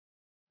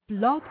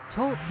Blog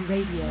Talk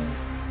Radio.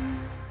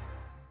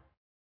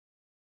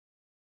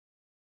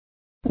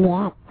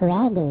 Get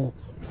ready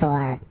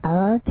for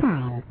old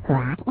time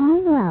rock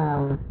and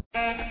roll.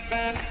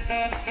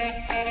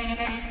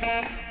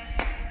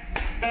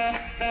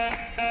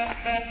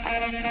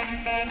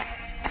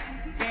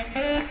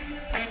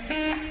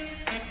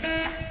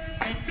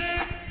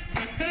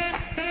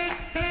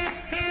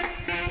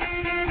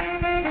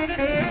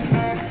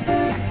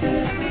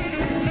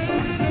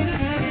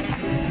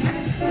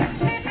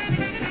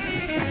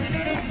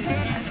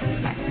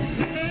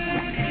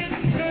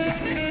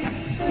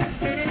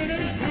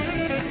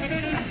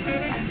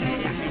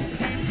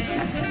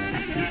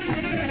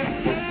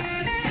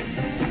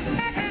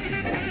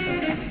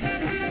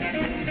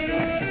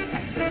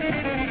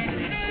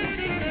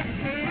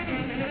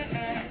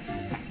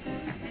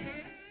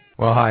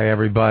 Well, hi,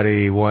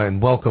 everybody,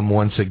 and welcome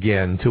once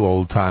again to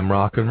Old Time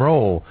Rock and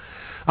Roll.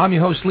 I'm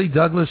your host, Lee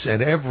Douglas,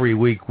 and every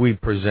week we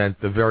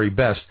present the very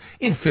best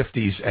in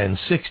 50s and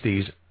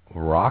 60s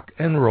rock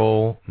and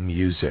roll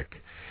music.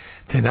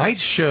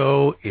 Tonight's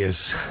show is,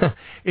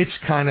 it's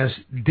kind of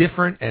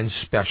different and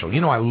special.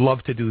 You know, I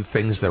love to do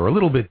things that are a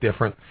little bit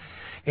different,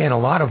 and a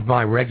lot of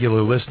my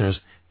regular listeners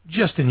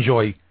just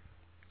enjoy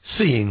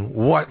seeing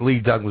what Lee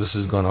Douglas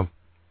is going to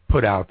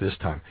put out this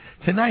time.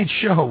 Tonight's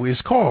show is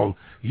called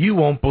You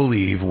Won't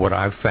Believe What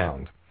I've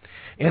Found.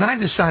 And I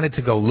decided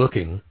to go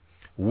looking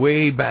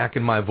way back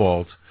in my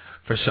vault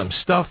for some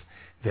stuff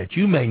that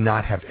you may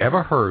not have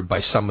ever heard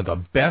by some of the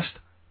best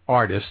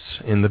artists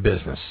in the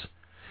business.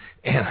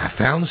 And I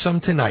found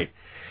some tonight.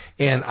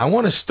 And I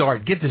want to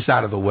get this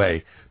out of the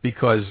way,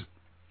 because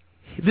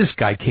this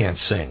guy can't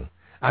sing.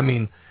 I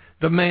mean,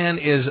 the man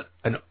is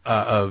an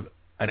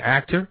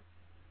actor.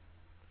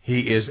 He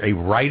is a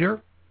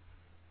writer.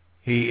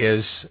 He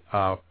is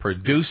a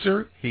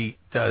producer. He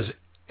does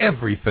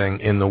everything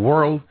in the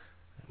world,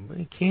 but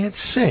he can't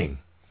sing.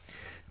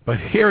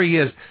 But here he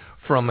is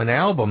from an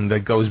album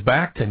that goes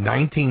back to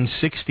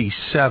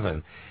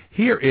 1967.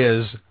 Here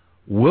is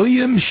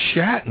William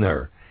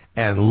Shatner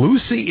and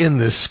Lucy in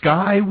the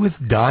Sky with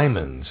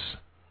Diamonds.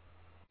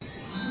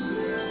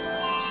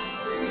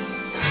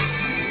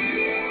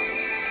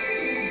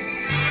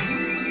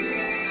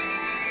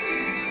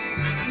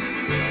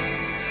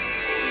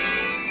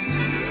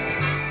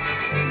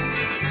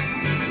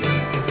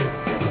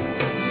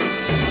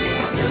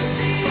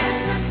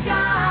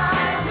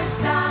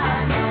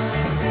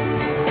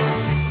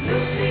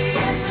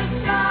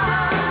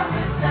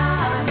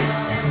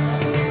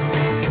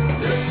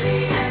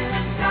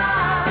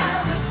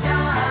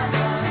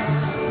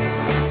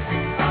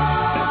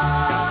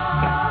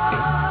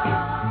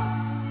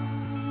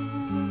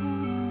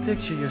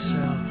 Picture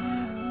yourself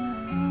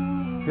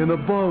in a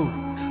boat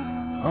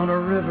on a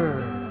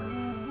river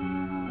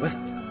with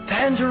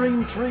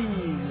tangerine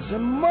trees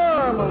and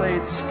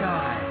marmalade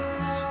skies.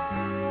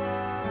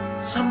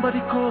 Somebody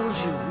calls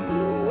you.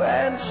 You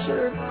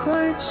answer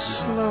quite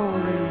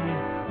slowly.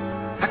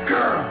 A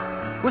girl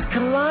with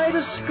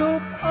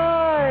kaleidoscope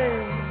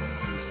eyes.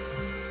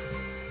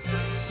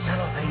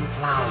 Cellophane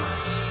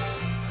flowers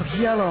of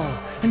yellow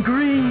and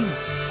green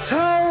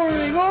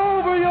towering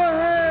over your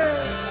head.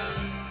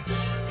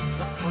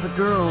 The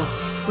girl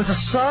with the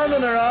sun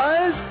in her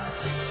eyes,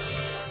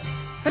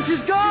 and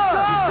she's gone.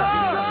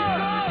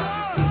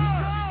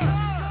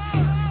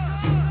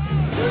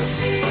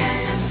 Lucy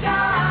in the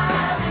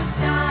sky with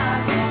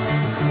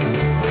diamonds.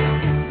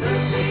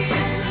 Lucy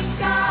in the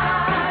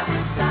sky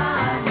with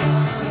diamonds.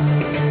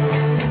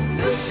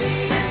 Lucy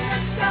in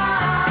the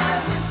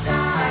sky with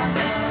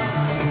diamonds.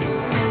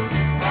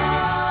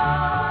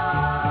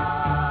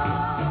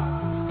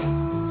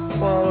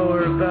 Follow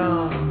her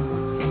down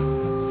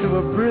to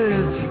a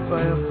bridge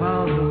by a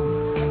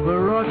fountain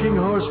where rocking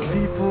horse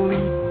people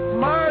eat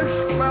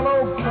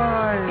marshmallow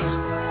pies.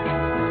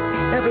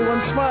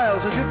 Everyone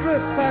smiles as you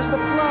drift past the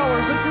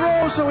flowers that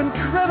grow so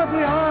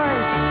incredibly high.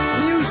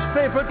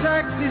 Newspaper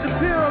taxis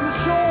appear on the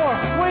shore,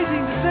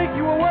 waiting to take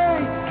you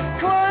away.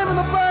 Climb in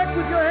the back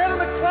with your head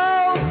in the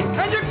clouds,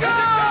 and you're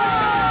gone!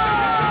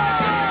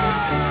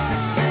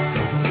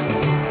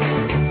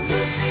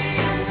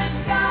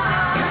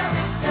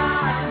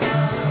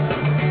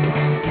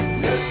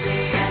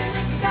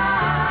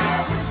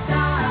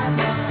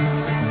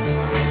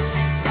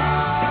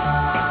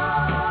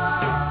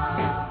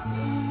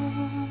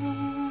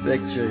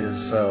 Picture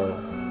yourself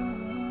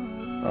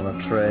on a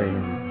train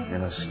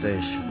in a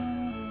station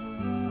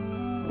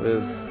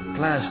with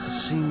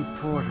plasticine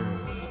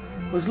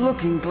porters with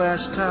looking glass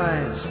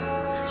ties.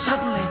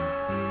 Suddenly,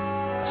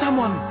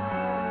 someone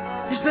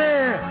is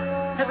there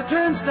at the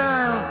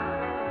turnstile.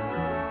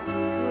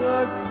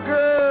 A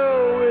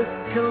girl with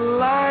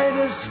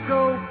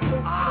kaleidoscope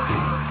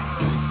eyes.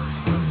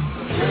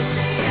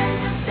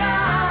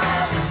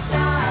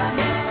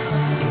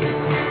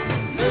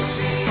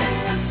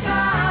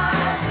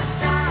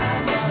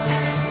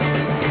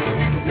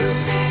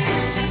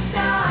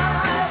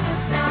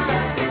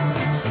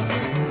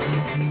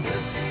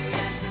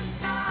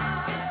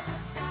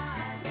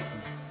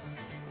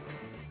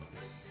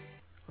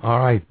 All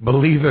right,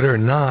 believe it or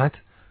not,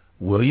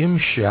 William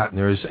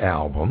Shatner's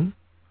album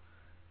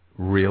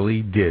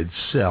really did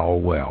sell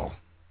well.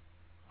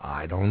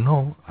 I don't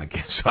know. I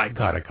guess I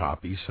got a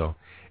copy, so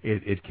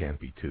it can't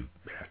be too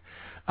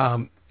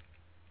bad.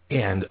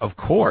 And, of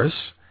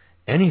course,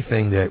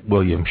 anything that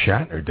William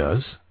Shatner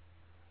does,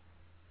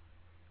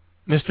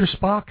 Mr.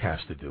 Spock has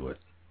to do it.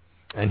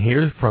 And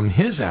here from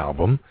his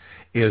album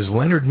is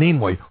Leonard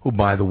Nimoy, who,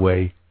 by the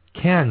way,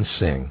 can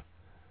sing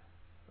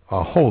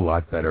a whole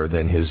lot better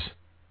than his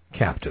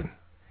captain.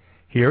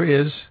 Here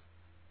is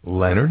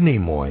Leonard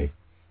Nimoy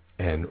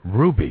and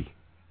Ruby,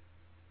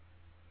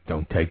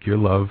 Don't Take Your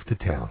Love to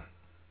Town.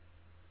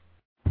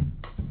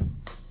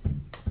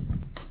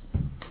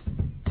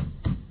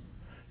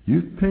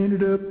 You've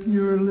painted up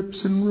your lips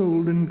and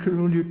rolled and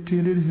curled your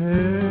tinted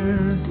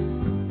hair.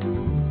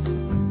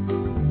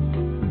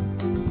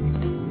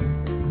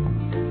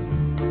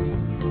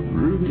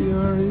 Ruby,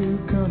 are you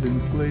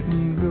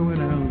contemplating going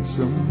out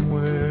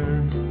somewhere?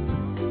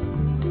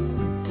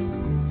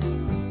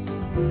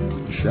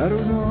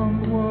 Shadows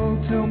on the wall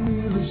tell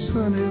me the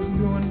sun is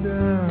going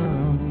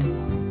down.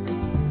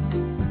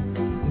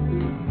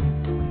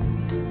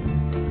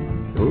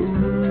 Oh,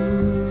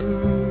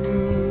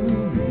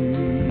 Ruby,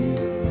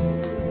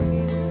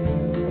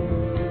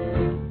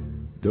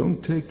 don't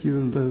take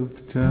your love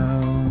to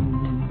town.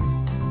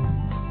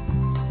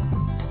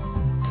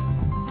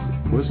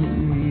 It wasn't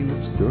me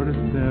that started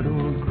that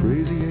old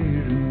crazy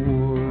Asian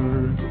war.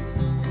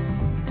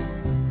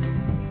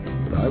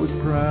 I was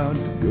proud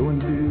to go and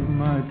do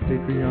my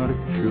patriotic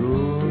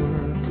chore.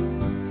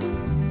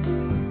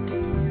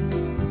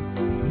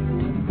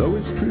 Though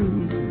it's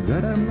true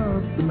that I'm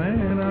not the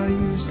man I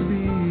used to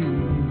be,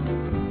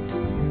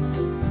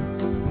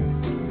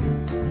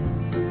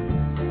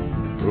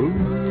 oh,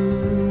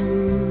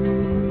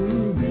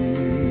 Ruby,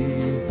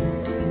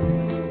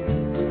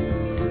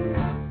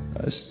 I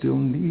still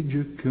need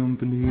your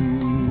company.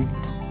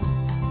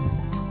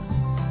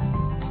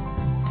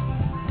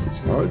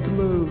 Hard to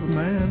love a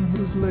man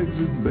whose legs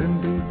are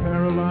bending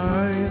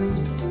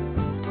paralyzed.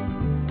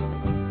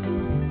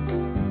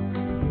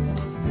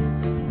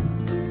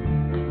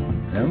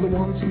 And the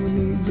wants and the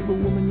needs of a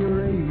woman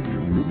your age,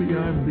 Ruby,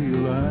 I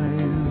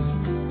realize.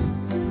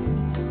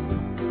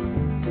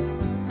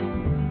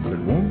 But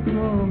it won't be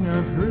long,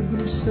 I've heard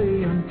them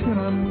say, until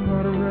I'm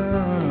not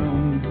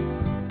around.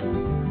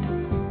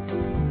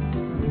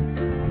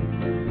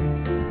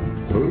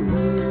 Oh,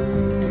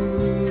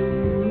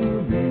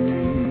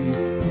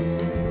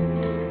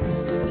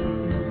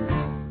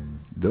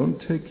 don't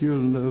take your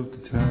love to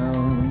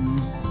town.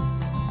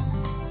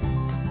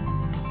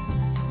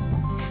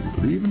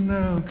 She's leaving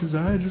now, 'cause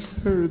I just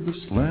heard the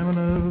slamming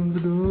of the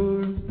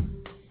door.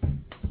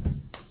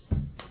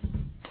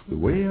 The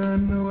way I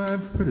know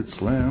I've heard it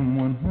slam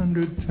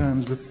 100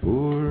 times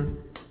before.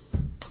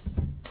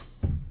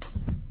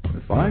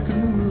 If I could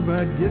move,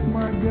 I'd get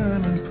my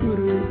gun and put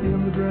her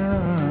in the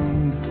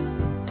ground.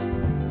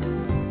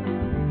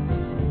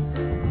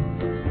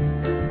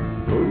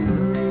 Oh,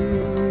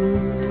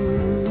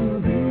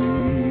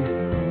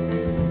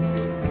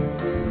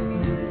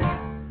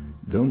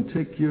 don't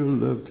take your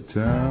love to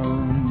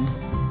town.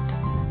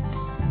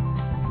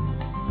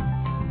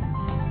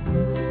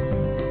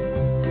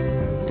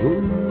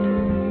 Oh,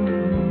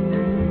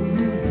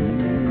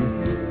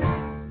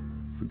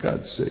 for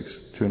God's sakes,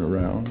 turn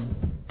around.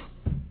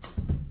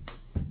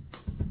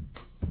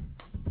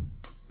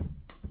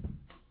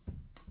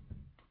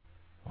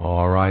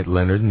 All right,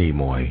 Leonard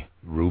Nimoy.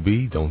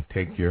 Ruby, Don't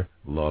Take Your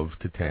Love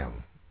to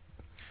Town.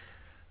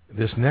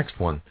 This next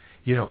one,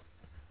 you know,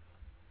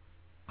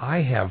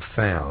 I have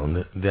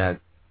found that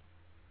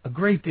a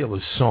great deal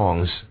of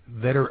songs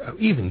that are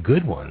even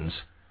good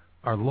ones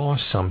are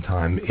lost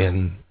sometime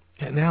in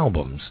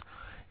albums.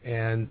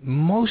 And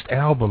most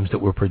albums that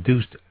were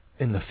produced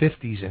in the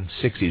 50s and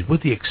 60s,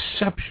 with the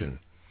exception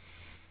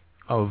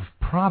of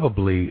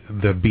probably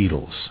the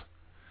Beatles,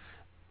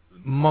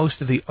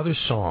 most of the other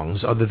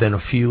songs, other than a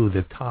few of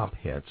the top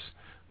hits,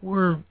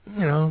 were,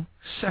 you know,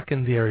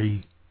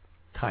 secondary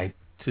type,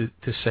 to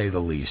say the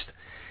least.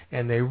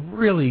 And they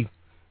really...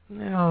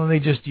 no, they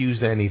just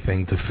used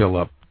anything to fill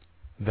up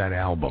that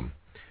album.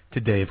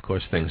 Today, of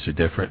course, things are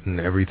different, and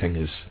everything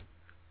is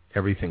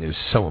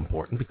so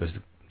important because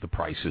the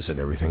prices and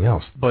everything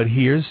else. But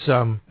here's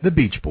the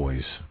Beach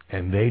Boys,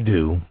 and they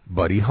do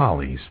Buddy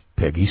Holly's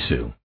Peggy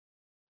Sue.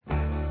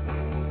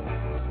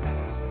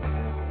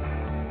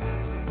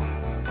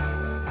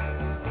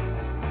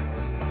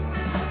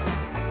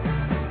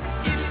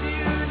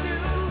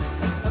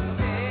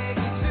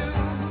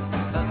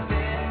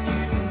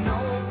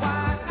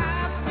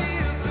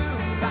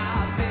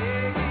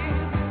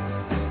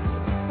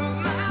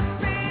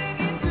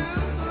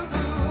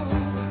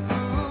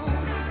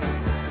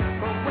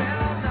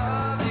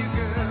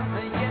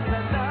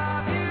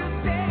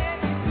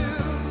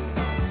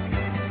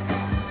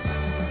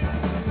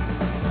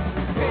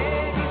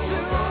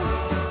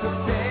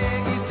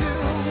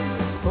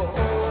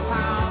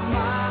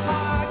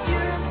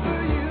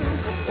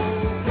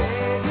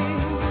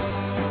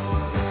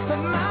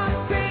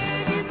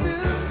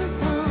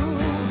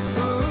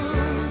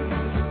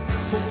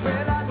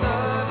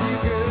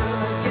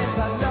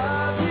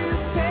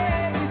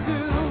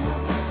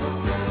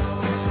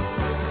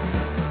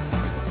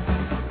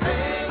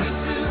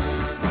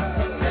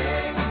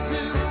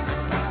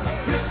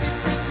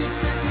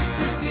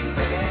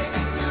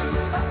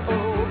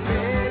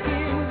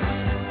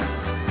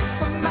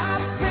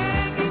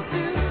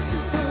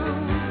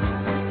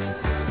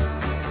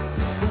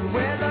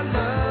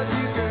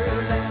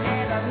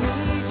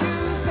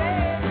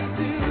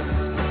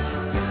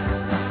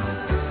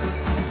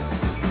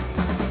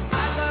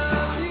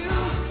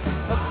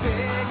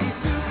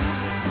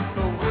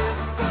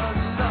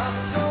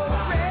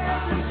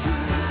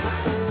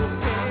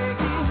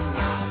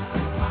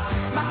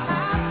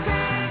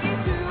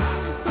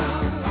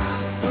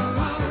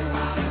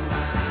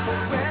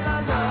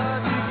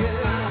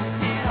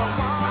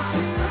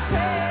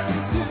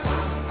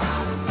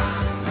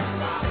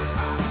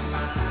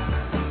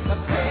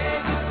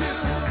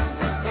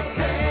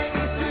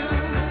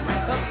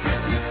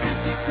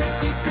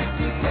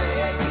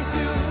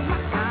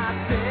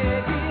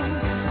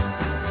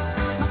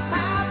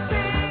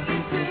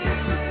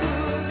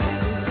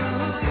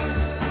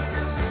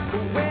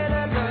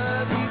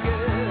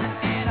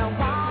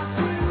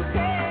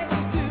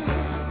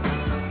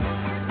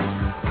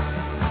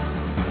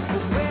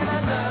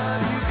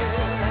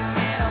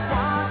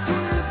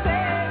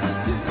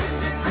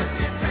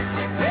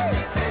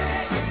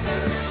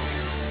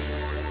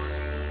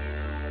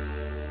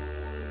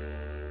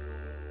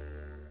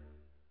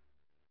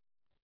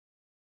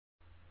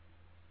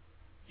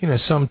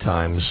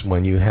 sometimes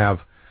when you have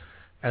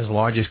as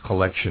large a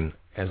collection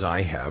as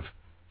I have,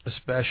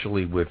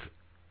 especially with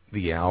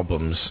the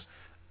albums,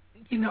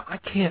 I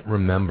can't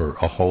remember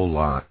a whole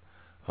lot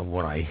of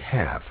what I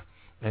have.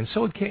 And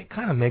so it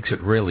kind of makes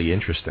it really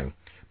interesting,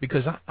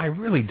 because I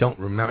really don't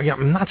remember.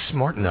 I'm not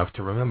smart enough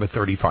to remember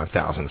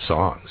 35,000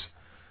 songs.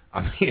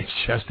 I mean, it's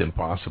just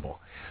impossible.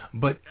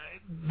 But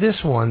this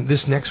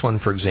next one,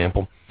 for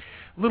example,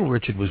 Little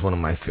Richard was one of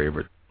my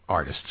favorite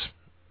artists.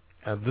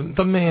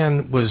 The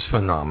man was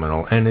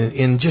phenomenal, and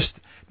in just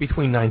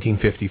between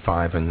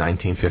 1955 and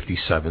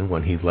 1957,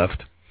 when he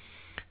left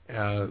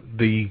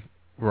the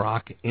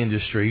rock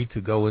industry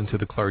to go into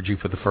the clergy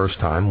for the first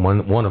time,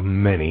 one of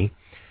many,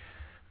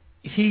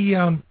 he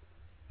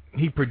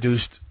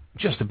produced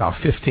just about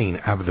 15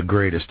 out of the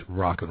greatest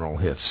rock and roll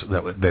hits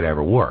that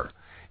ever were.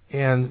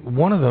 And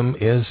one of them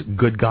is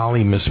Good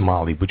Golly Miss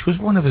Molly, which was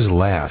one of his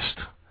last.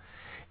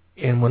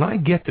 And when I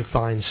get to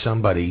find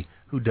somebody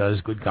who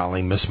does Good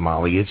Golly Miss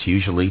Molly, it's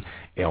usually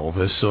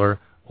Elvis or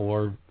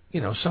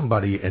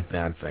somebody at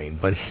that vein.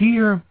 But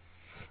here,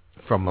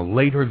 from a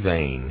later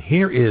vein,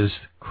 here is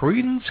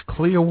Creedence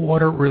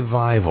Clearwater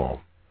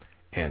Revival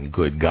and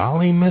Good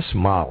Golly Miss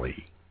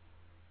Molly.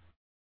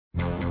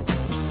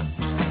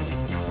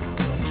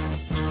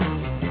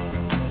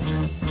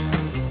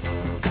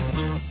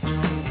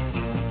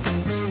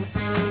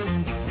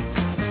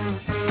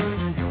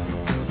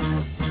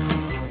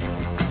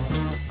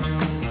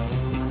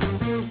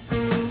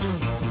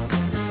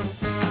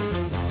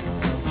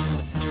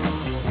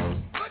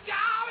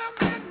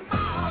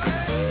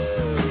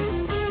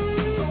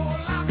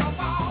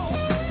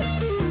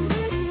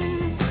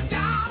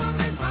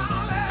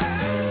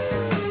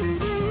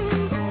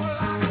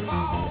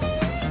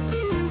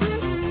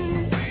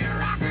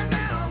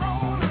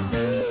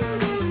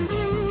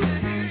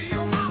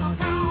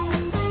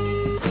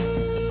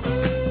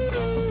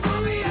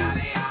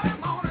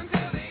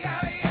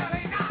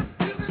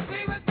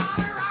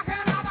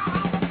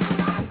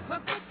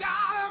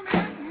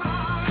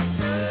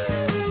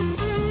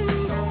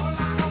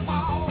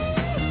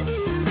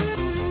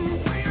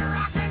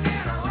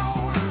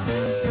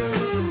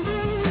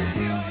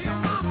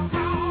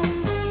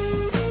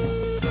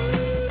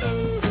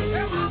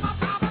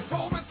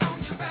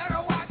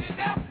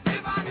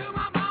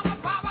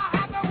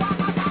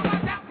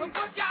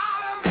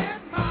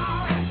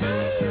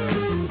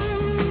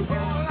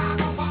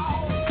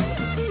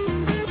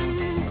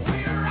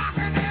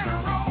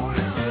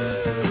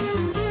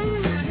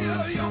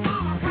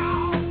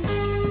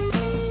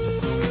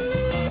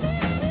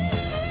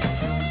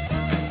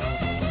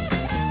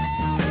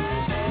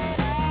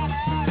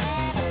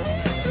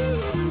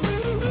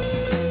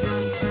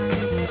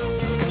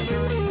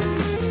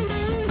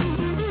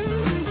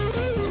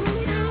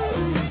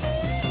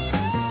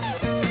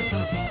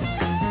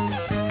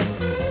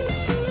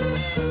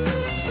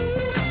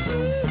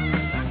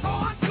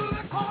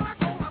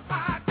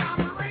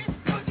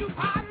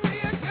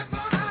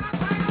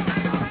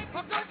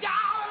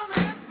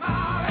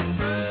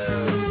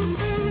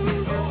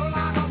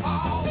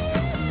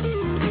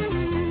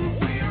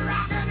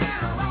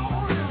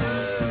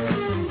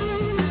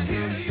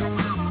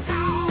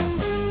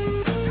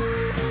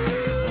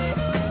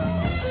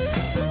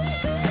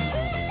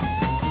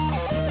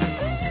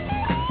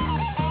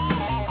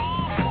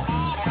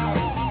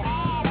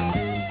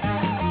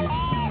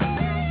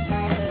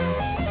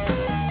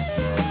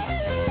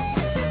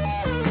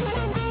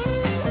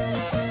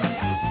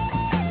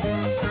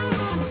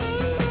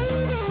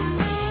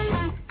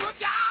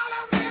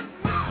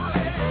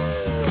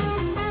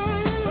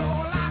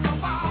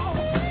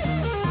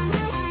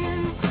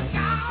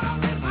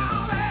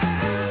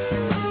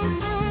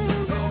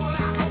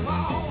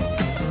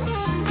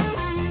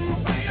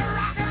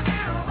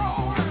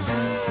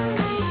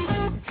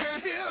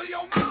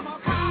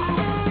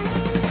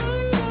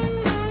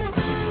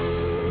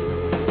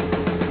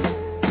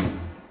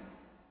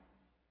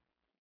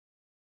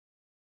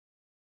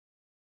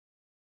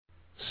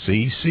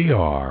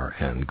 CCR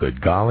and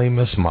Good Golly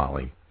Miss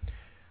Molly.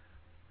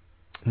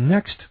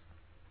 Next,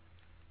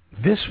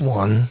 this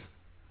one,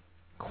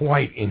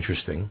 quite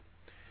interesting.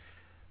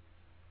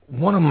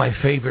 One of my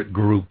favorite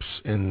groups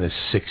in the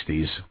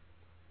 60s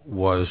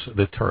was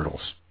the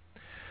Turtles.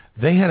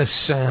 They had a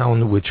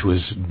sound which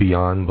was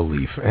beyond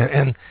belief,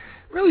 and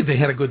really they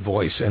had a good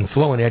voice, and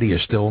Flo and Eddie are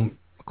still,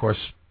 of course,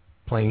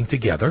 playing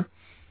together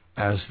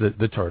as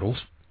the Turtles,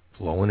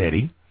 Flo and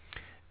Eddie,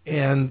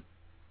 and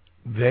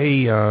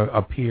they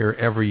appear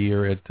every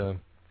year at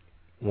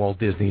Walt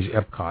Disney's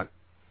Epcot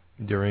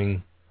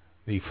during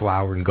the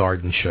Flower and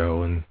Garden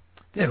Show, and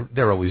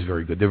they're always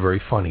very good. They're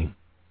very funny.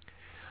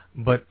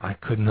 But I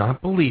could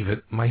not believe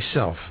it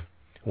myself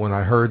when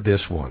I heard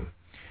this one.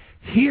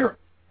 Here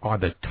are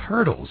the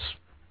Turtles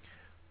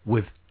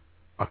with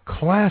a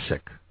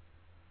classic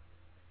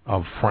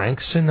of Frank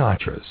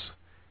Sinatra's.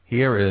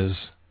 Here is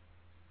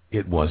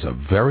It Was a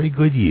Very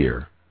Good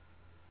Year.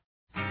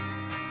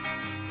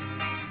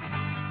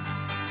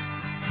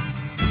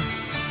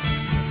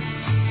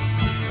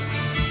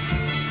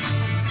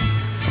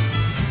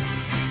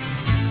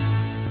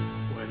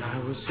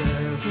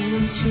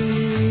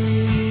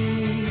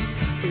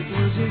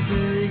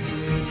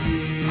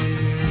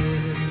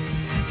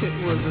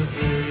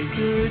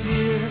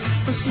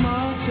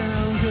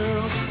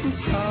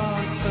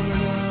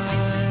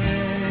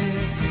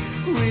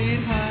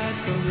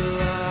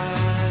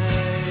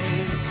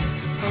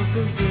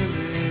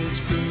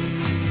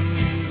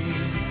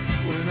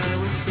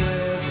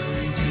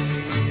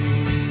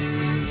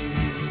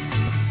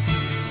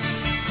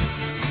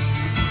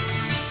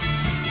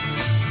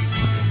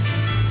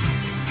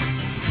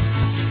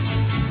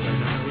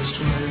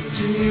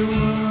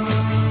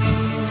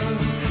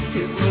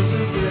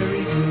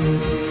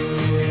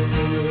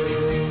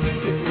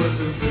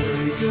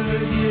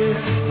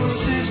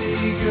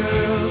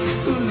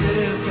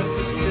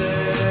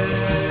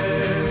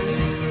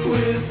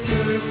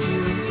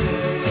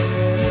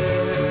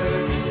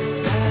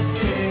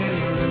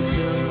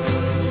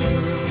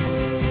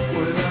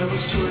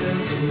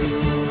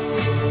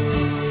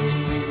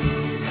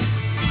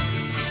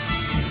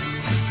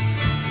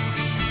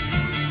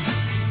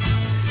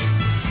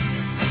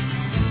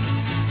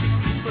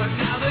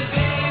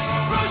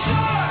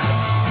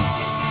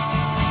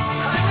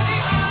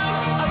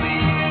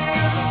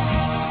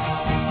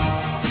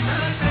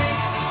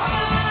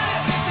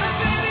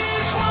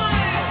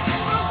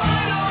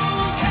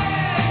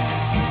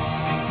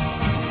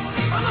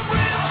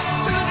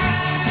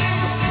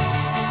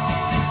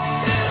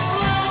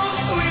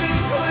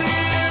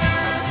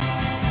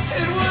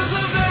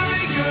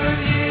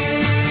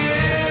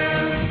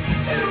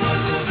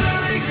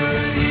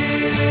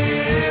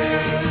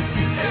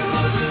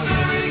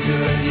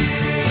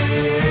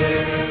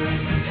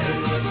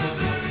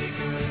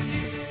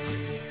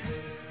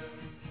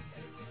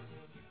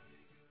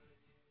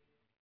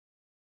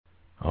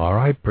 All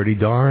right, pretty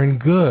darn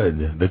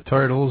good. The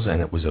Turtles,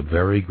 and it was a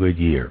very good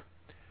year.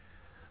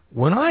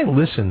 When I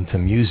listen to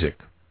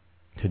music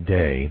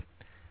today,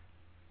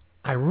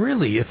 I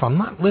really, if I'm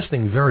not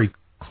listening very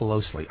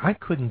closely, I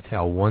couldn't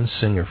tell one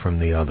singer from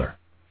the other.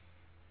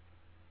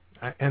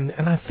 And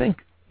I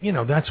think,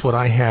 that's what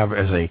I have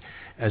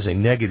as a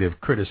negative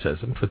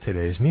criticism for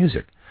today's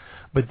music.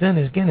 But then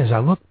again, as I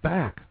look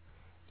back,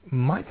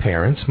 my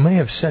parents may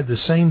have said the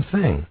same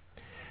thing,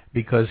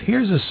 because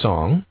here's a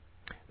song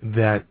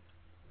that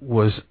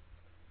was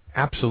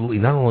absolutely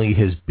not only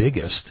his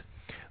biggest,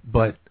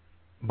 but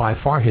by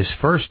far his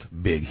first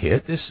big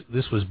hit.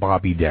 This was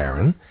Bobby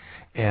Darin,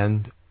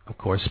 and of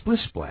course Splish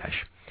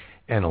Splash.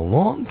 And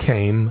along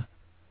came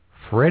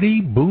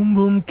Freddie Boom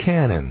Boom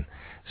Cannon.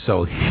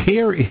 So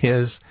here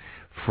is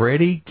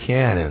Freddie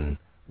Cannon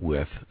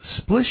with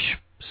Splish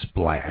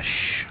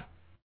Splash.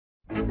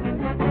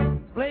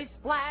 Splish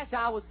Splash,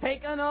 I was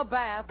taking a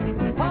bath,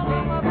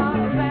 falling about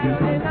a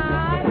Saturday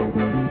night.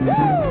 Woo!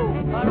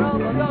 I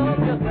rolled the dove,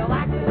 just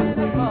relaxing in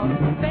the tub,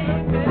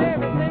 thinking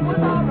everything was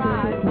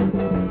alright.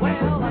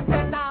 Well, I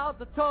stepped out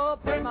the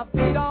tub, put my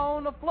feet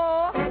on the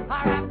floor,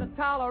 I wrapped the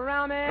towel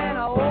around me and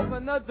I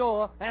opened the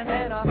door, and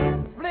then a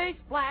splish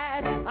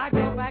splash, I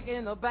go back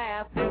in the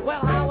bath.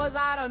 Well, how was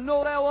I to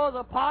know there was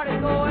a party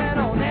going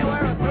on? There were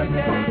a swishing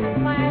and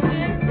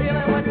splashing,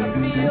 feeling what the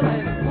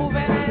feeling,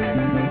 moving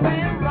and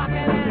moving, rocking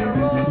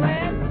and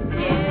rolling,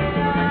 yeah.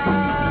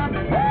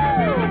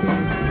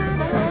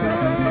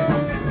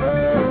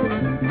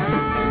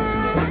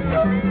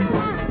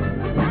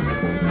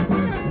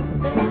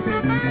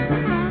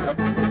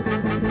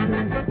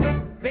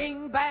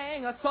 Bing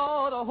bang, I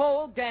saw the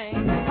whole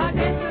gang, I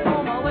danced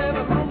on my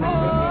living room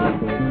floor.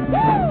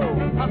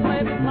 Woo! I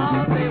played the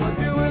flowers, they were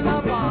doing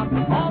the rock,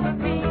 all the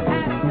teens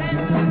had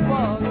dancing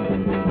was.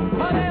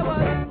 But there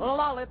was a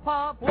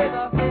lollipop with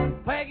a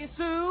Peggy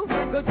Sue,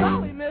 the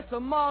jolly Miss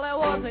Molly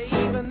was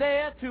even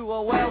there too.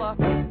 Well,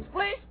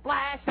 splish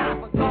splash, I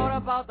forgot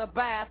about the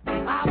bath.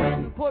 I went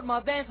and put my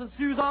dancing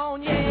shoes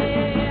on,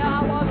 yeah.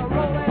 I was a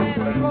rolling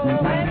and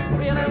rolling,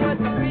 feeling with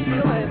the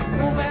feeling,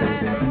 moving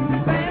and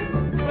moving,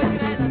 splishing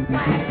and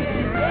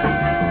splashing, yeah.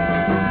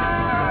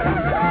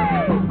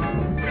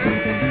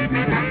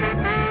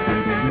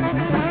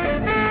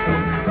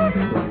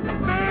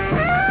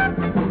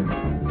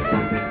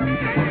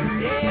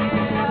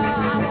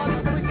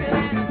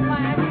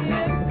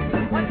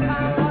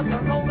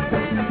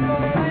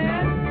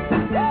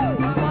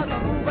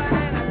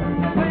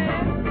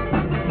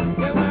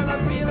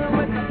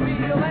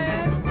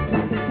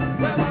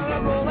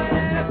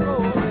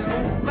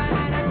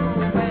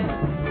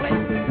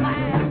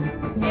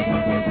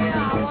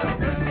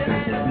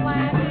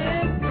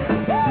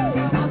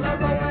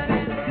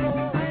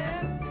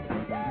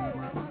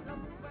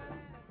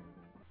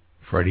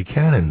 Freddie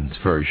Cannon's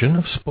version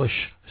of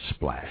Splish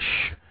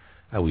Splash.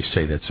 I always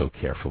say that so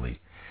carefully.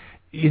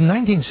 In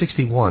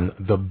 1961,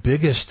 the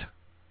biggest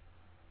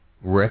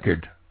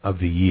record of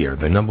the year,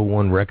 the number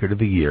one record of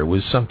the year,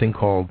 was something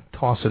called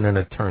Tossin' and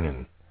a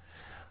Turnin'.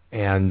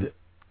 And,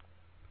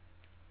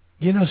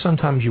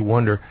 sometimes you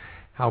wonder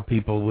how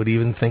people would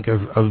even think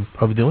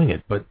of doing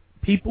it. But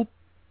people,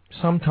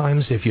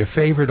 sometimes, if your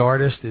favorite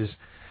artist is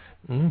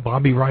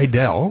Bobby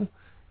Rydell,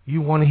 you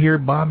want to hear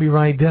Bobby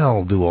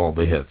Rydell do all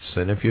the hits.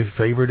 And if your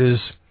favorite is,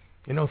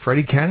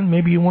 Freddie Cannon,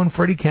 maybe you want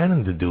Freddie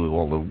Cannon to do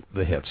all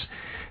the hits.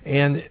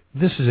 And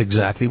this is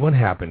exactly what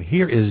happened.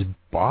 Here is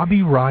Bobby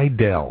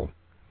Rydell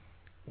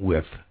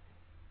with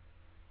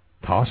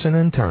Tossin'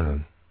 and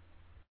Turnin'.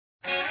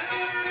 I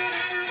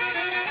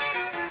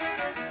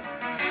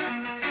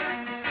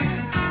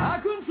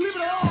couldn't sleep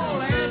at all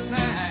last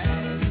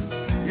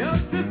night,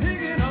 just a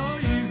thinking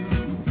on you.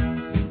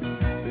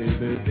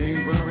 Baby,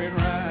 things weren't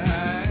right.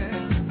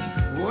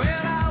 When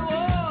I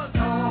was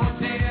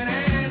tossing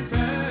and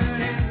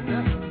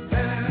turning,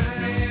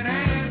 turning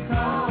and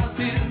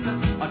tossing,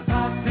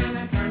 tossing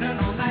and turning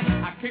all night.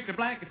 I kicked the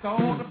blankets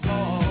on the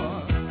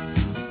floor,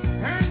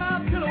 turned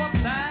my pillow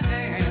upside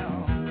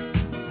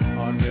down.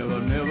 I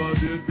never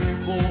did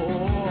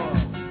before.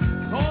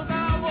 'Cause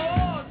I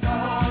was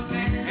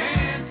tossing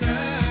and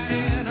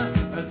turning,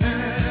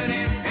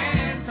 turning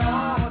and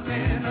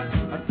tossing,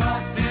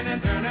 tossing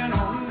and turning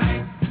all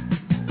night.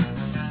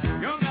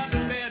 Young out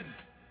of bed,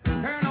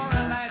 turn on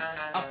the light.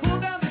 I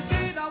pulled down the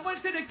shade, I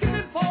went to the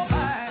kitchen for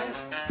light.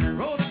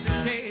 Rolled up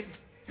the shade,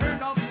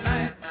 turned off the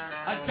light.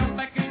 I jumped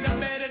back in the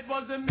bed, it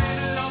was the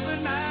middle of the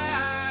night.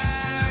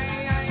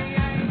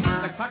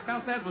 The clock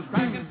downstairs was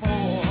striking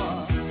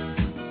 4.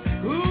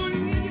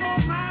 Couldn't get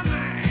off my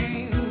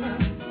mind.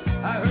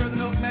 I heard the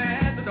milkman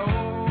at the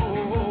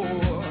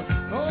door.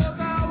 'Cause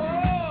I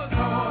was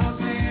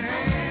tossing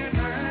and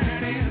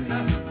turning,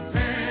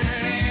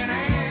 turning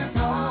and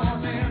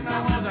tossing. I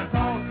was a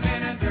tossing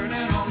and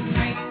turning all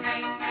night.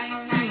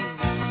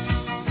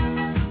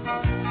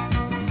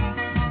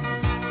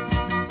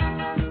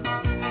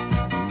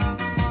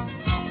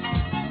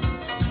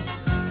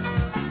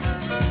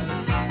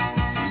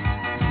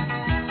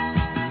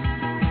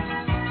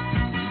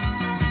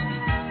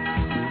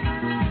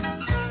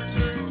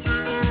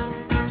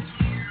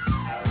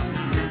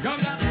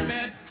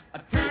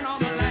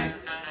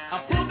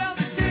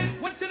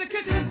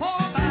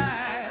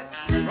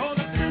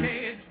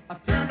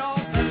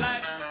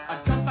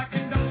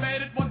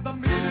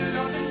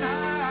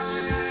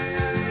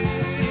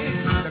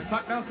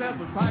 felt that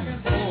was packing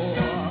for.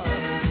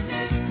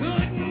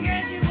 Couldn't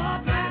get you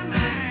off my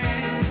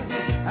mind.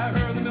 I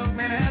heard the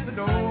milkman at the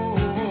door.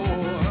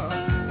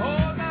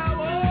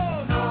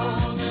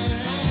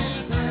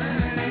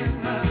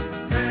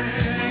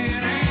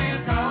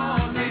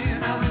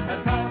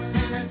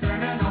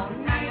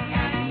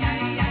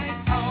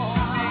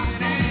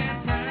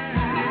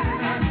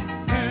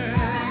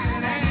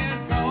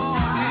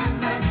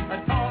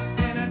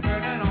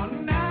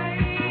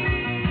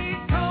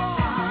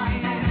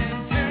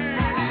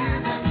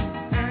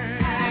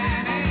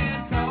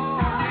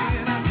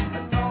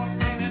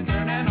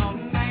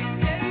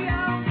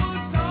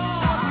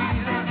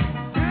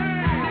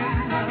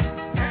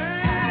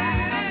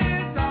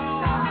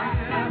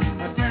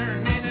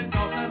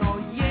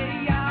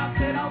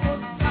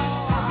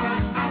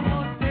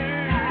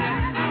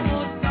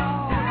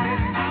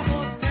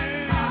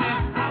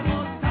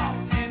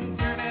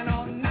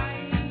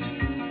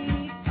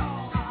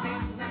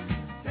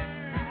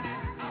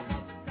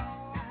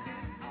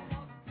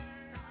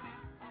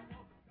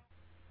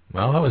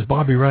 Well, that was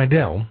Bobby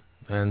Rydell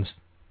and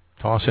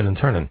Tossin' and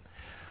Turnin'.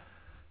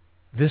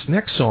 This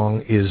next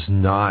song is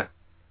not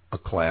a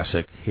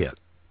classic hit.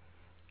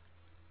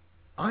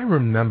 I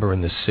remember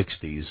in the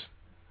 60s,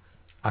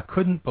 I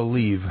couldn't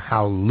believe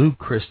how Lou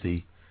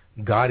Christie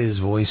got his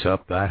voice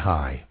up that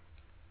high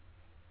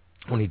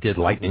when he did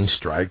Lightning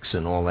Strikes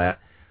and all that.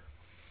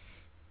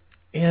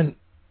 And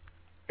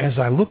as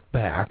I looked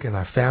back and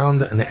I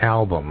found an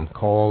album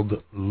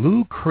called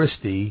Lou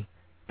Christie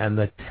and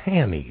the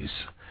Tammies,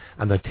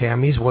 and the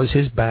Tammies was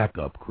his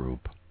backup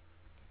group.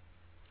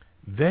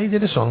 They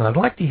did a song, and I'd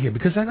like to hear,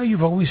 because I know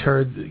you've always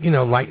heard,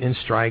 Lightning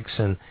Strikes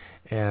and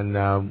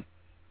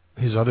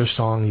his other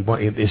song,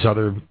 his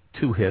other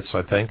two hits,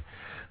 I think.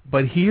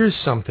 But here's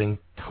something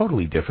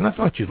totally different. I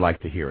thought you'd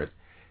like to hear it,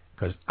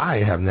 because I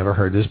have never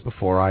heard this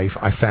before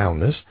I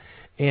found this.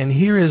 And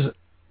here is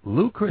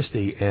Lou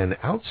Christie and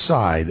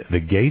Outside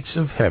the Gates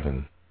of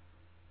Heaven.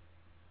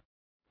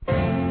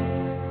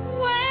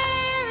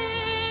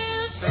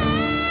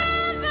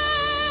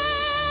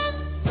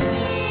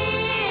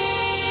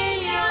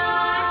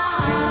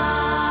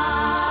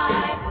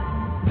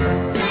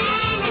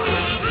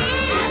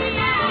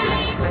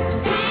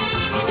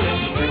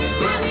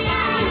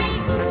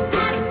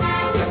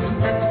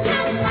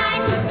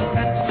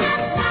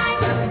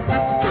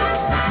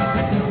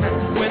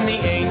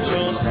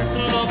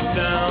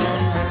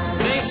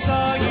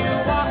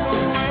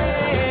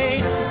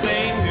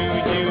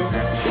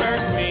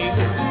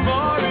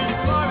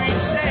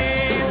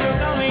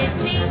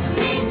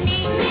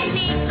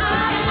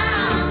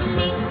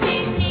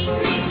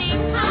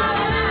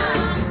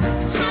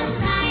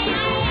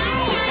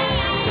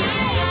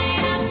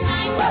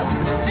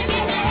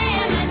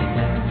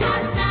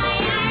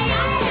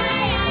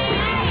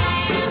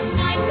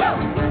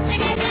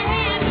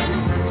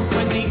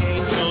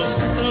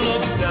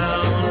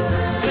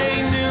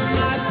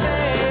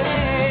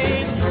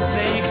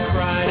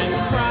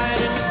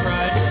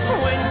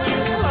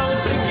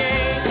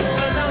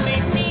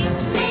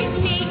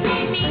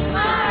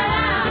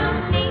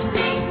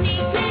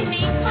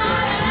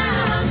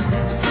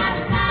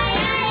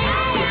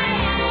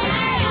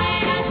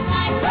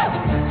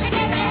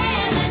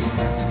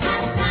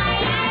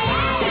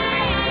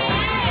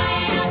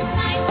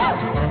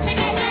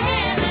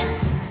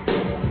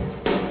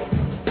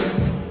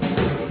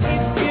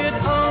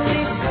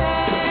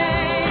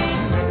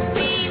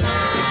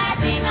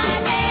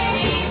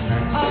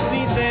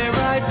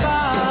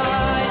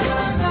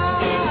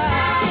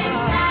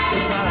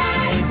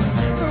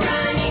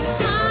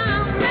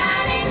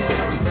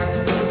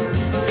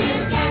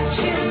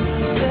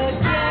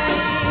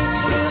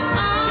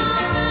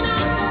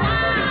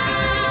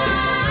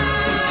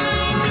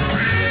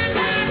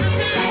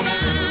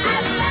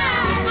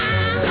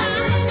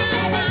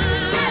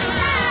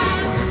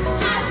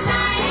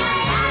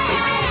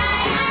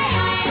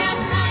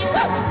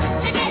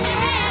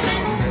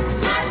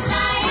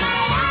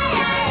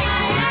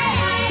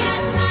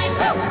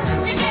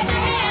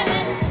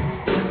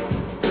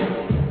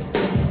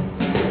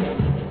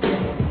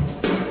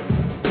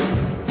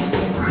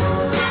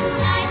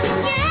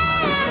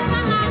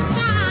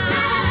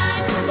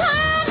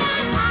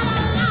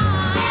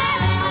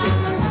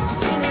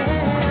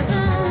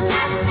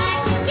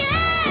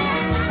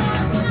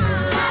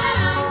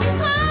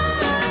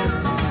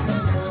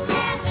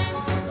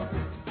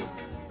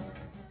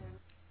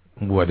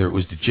 Whether it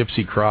was the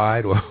Gypsy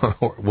Cried or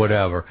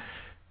whatever,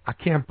 I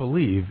can't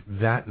believe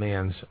that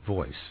man's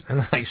voice.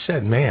 And I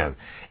said man,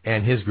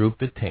 and his group,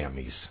 the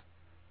Tammies.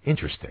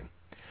 Interesting.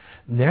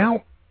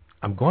 Now,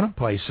 I'm going to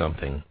play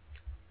something.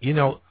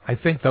 I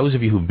think those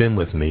of you who've been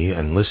with me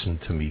and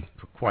listened to me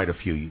for quite a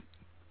few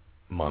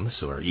months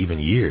or even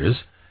years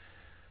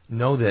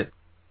know that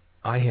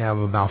I have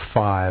about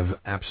 5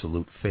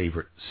 absolute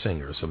favorite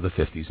singers of the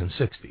 50s and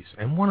 60s.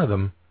 And one of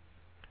them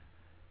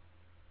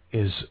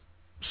is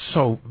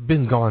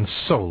been gone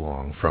so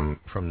long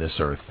from this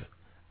earth.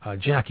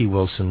 Jackie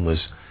Wilson was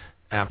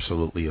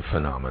absolutely a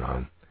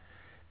phenomenon.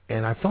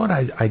 And I thought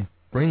I'd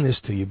bring this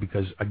to you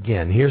because,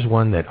 again, here's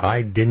one that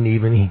I didn't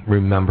even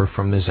remember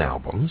from his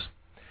albums.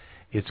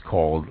 It's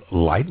called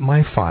Light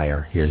My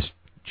Fire. Here's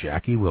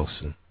Jackie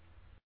Wilson.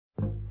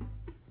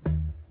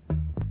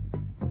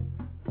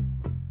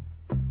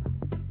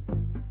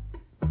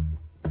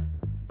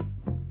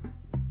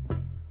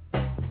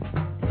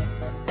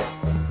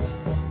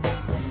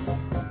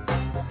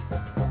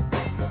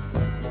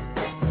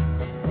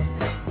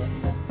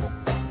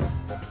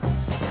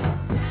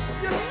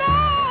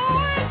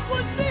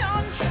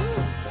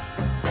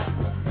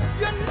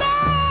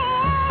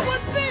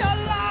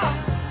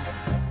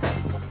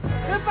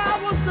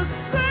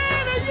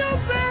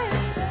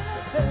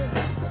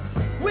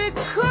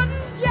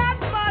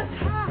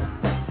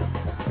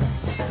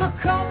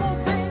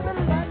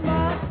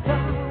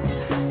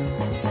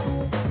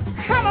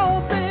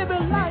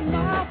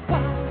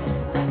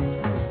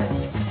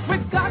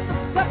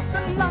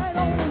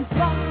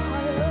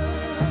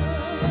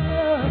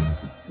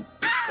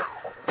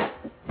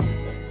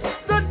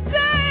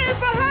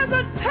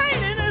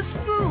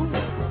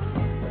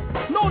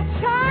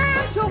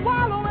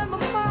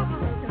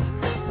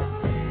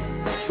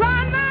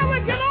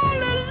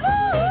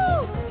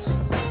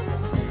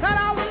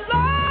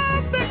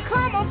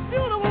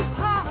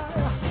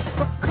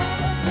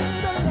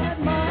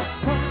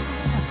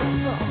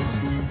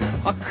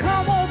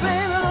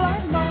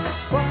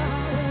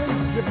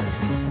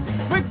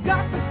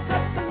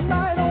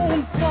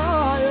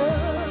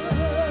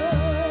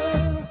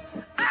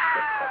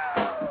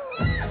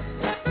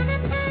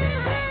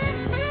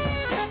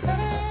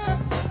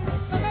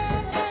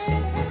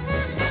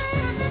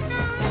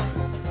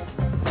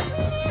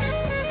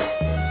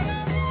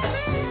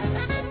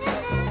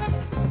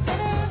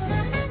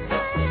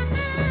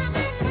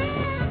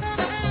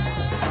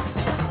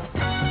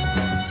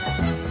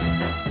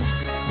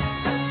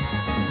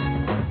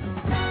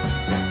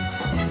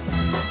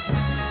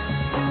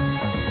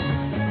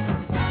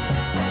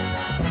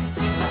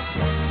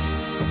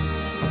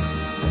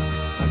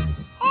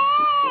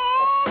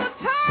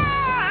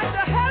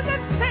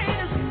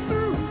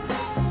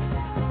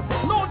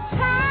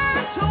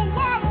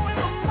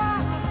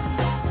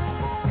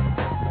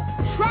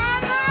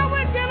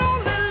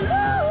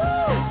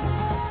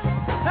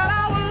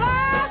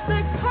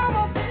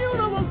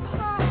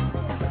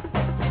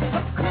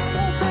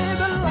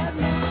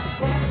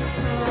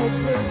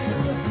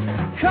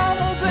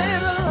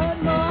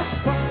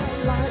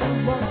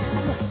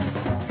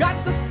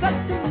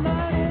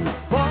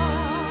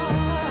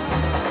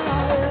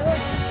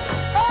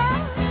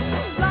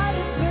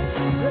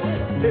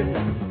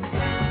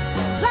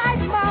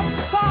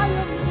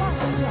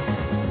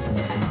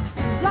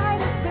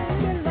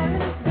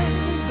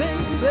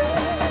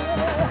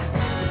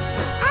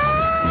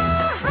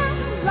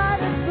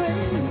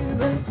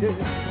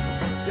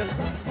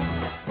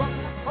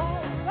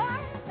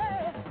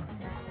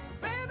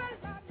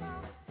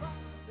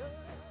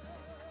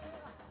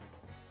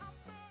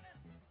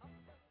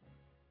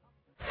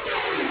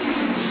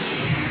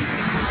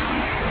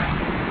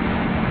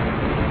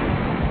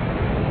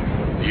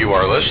 You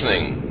are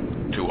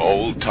listening to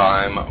Old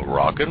Time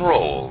Rock and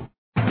Roll.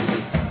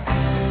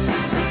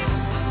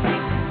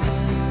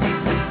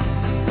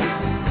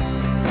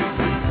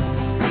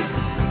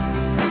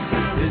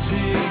 Here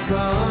she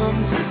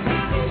comes,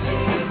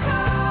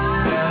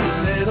 that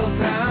little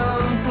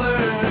town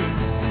flirt,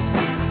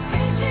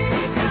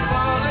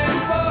 falling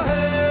for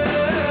her,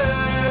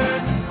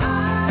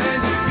 and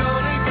she's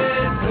gonna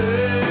get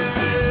hurt.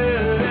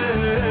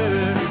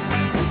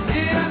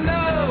 Yeah, I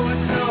know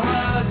it's so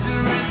hard to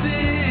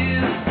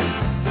resist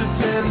the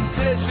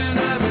temptation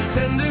of a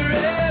tender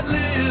red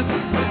lip,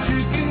 but you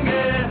can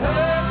get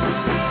hurt.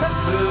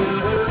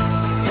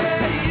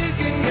 Yeah, you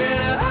can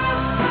get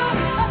hurt.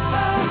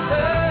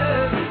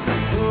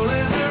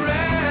 Fooling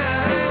around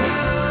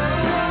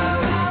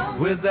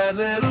with that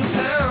little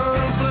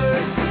town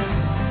flirt.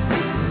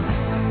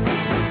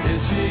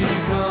 Here she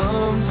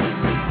comes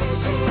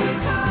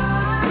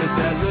with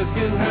that look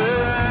in her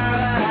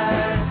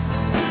eyes.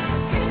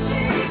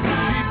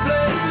 She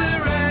plays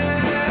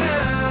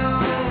around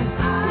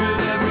with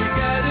every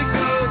guy that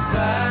goes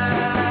by.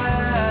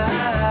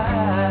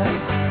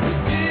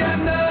 Yeah, I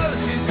know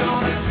she's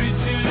gonna treat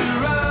you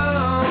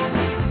wrong,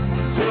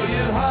 so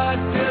your heart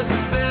just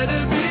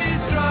better be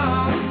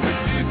strong.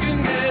 You can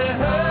get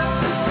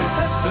hurt.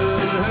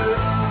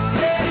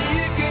 Yeah,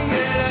 you can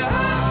get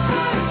hurt.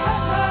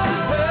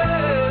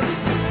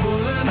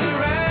 Fooling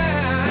around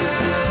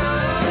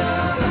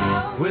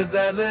with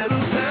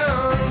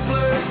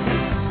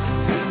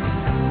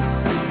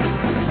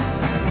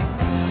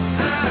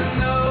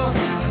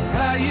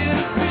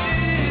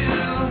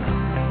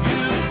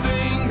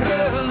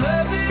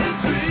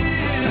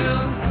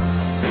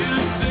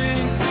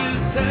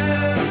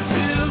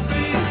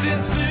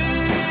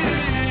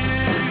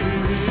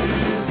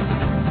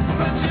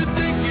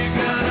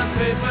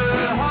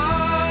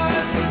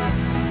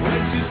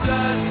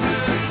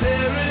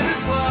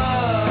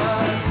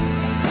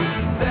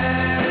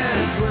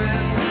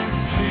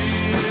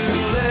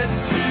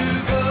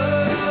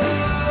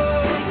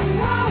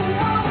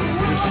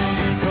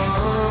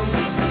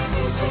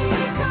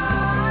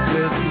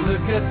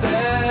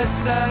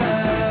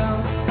style.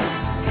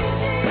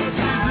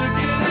 She's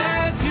looking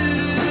at you,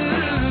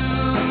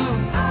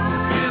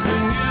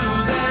 giving you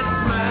that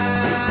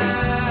smile.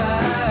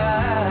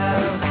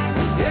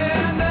 Yeah, I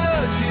know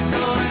she's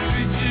gonna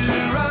treat you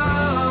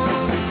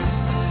wrong,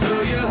 so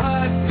your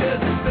heart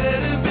just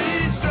better be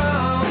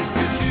strong,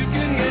 'cause you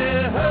can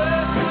get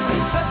hurt.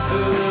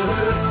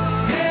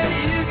 Yeah,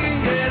 you can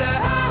get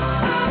hurt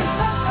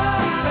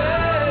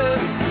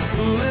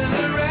fooling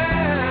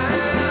around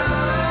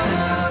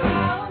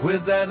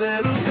with that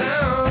little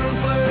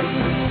town flirt.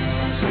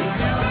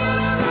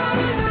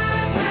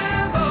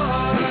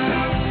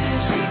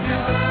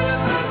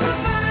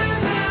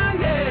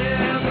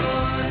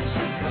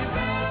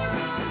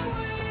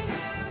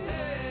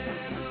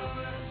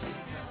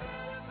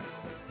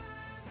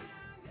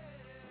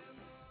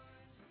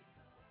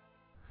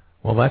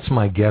 Well, that's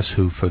my Guess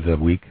Who for the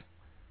week.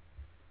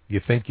 You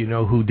think you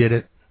know who did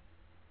it?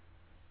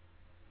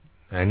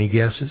 Any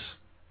guesses?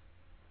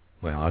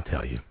 Well, I'll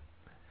tell you.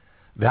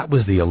 That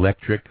was the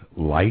Electric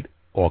Light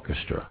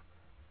Orchestra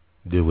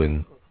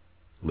doing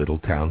Little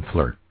Town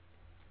Flirt.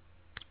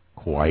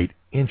 Quite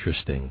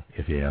interesting,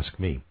 if you ask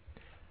me.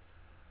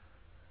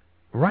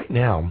 Right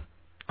now,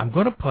 I'm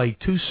going to play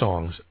two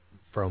songs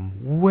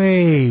from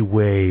way,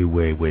 way,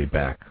 way, way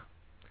back.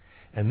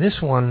 And this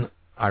one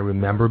I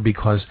remember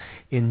because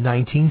in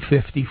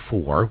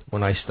 1954,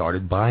 when I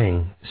started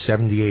buying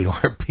 78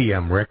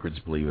 RPM records,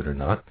 believe it or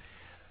not,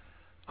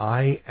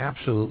 I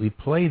absolutely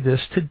played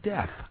this to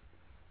death.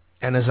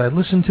 And as I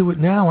listen to it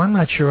now, I'm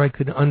not sure I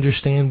could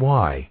understand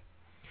why,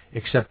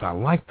 except I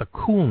like the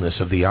coolness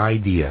of the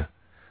idea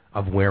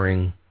of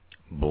wearing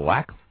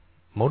black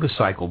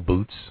motorcycle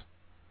boots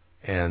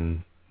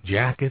and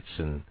jackets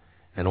and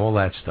all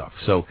that stuff.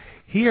 So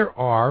here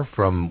are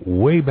from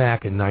way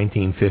back in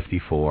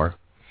 1954,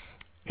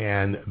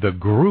 and the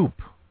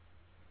group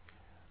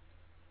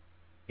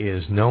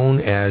is known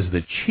as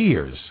the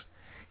Cheers.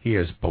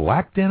 Here's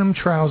Black Denim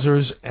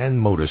Trousers and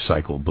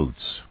Motorcycle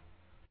Boots.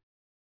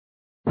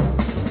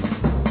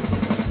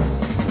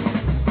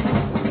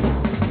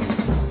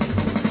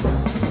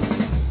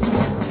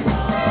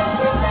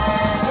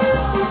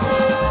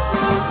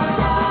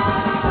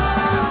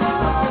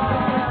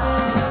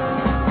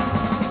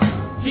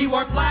 He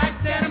wore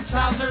black denim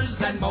trousers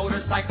and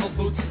motorcycle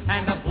boots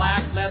and a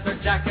black leather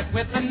jacket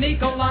with an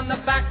eagle on the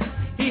back.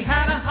 He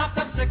had a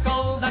hopped-up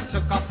sickle that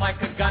took off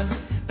like a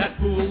gun. That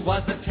fool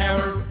was the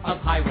terror of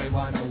Highway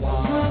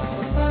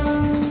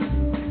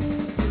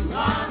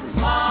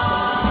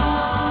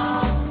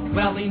 101.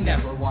 Well, he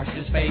never washed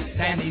his face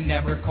and he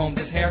never combed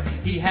his hair.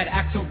 He had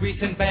axle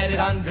grease embedded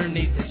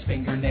underneath his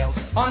fingernails.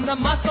 On the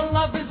muscle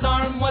of his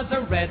arm was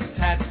a red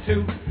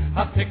tattoo,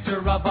 a picture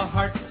of a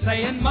heart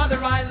saying,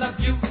 "Mother, I love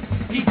you."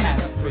 He had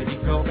a pretty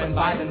girlfriend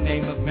by the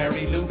name of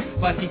Mary Lou,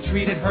 but he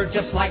treated her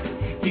just like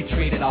he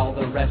treated all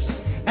the rest.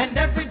 And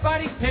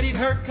everybody pitied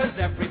her, 'cause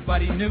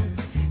everybody knew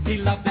he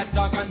loved that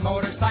doggone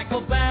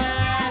motorcycle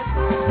bad.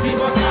 He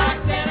wore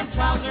black denim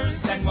trousers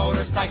and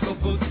motorcycle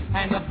boots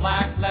and a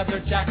black leather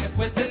jacket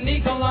with an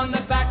eagle on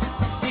the back.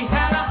 He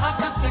had a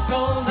hot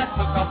sickle that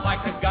took off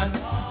like a gun.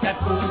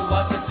 That fool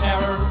was the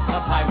terror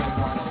of Highway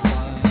 101.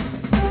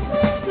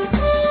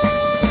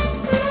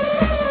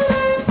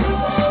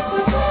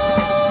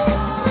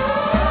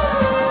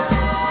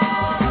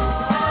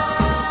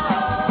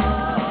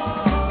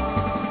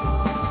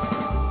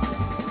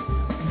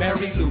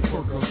 Mary Lou,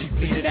 poor girl, she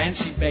pleaded and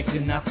she begged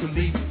him not to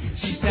leave.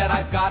 She said,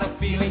 "I've got a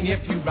feeling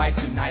if you ride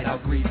tonight I'll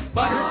grieve."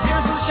 But her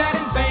tears were shed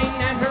in vain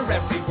and her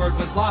every word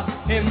was lost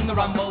in the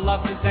rumble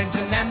of his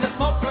engine and the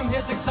smoke from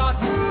his exhaust.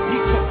 He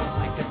took it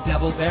like a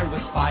devil, there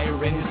was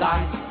fire in his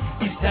eyes.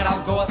 He said,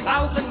 "I'll go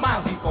 1,000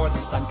 miles before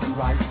the sun can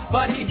rise."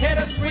 But he hit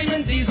a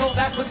screaming diesel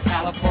that was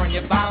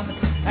California bound,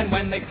 and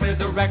when they cleared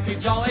the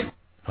wreckage, all they...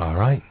 All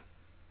right.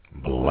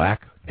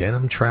 Black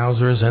denim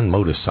trousers and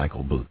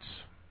motorcycle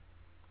boots.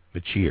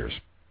 The Cheers.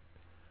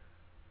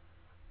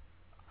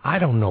 I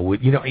don't know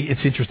what,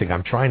 it's interesting.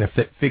 I'm trying to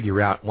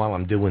figure out while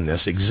I'm doing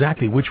this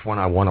exactly which one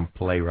I want to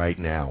play right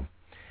now.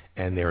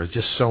 And there are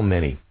just so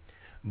many.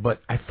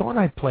 But I thought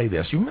I'd play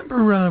this. You remember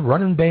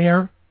Running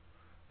Bear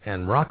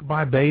and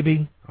Rockabye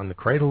Baby on the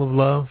Cradle of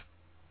Love?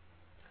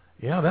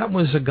 Yeah, that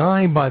was a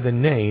guy by the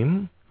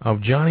name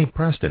of Johnny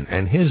Preston.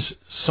 And his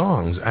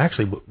songs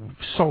actually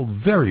sold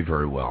very,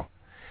 very well.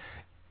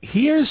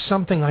 Here's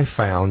something I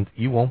found.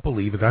 You won't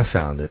believe it. I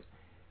found it.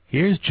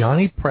 Here's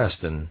Johnny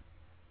Preston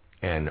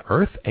and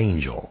Earth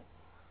Angel.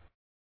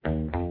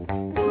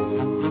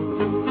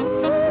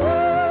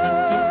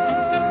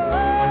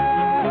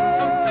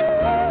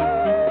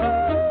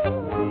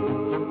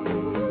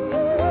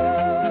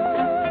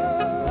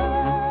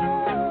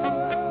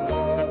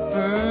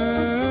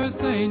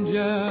 Earth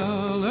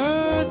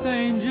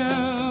angel,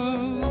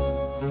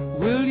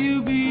 will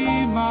you be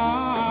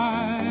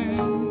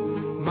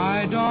mine,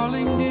 my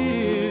darling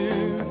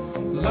dear,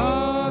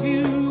 love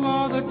you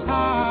all the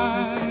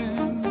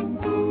time.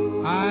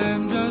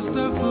 I'm just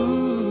a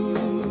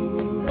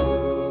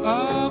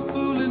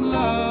fool in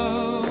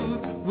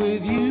love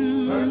with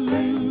you.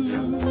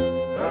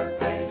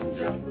 Earth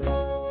angel,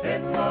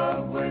 in love.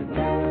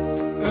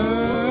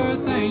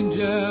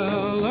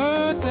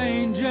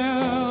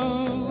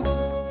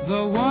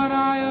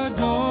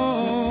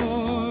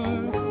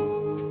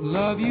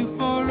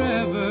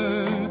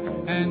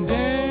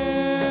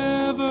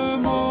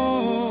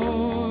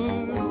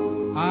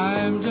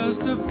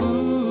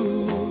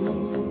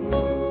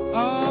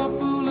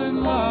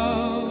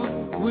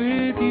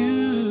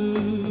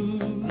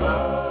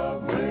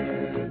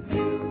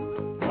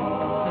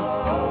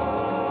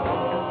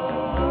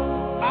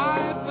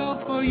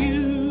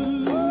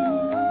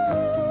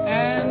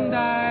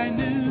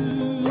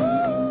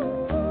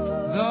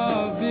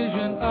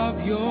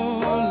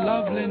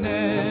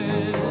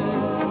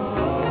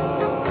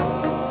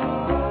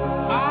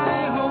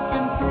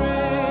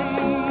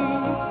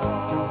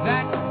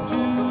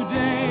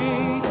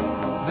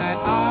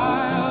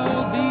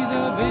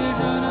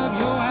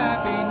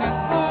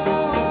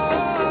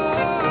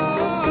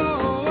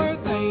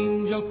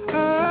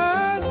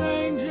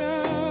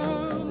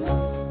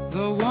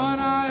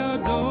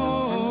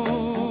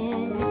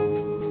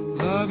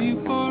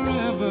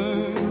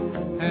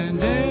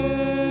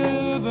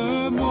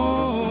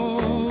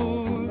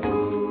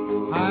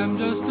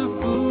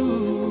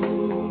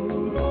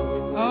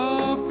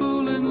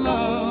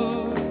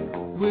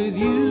 with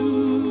you.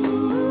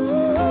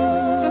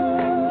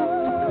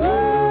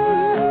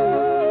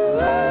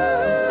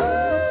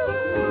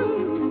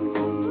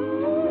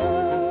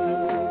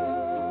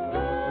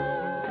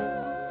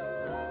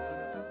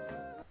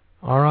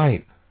 All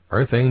right,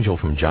 Earth Angel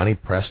from Johnny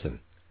Preston.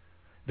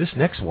 This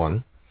next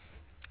one,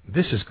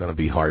 this is going to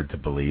be hard to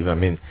believe. I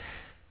mean,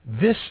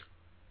 this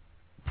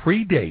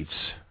predates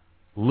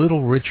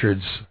Little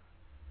Richard's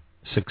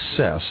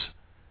success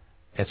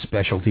at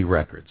Specialty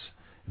Records.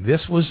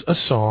 This was a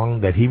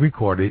song that he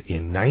recorded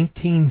in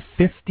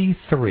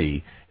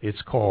 1953.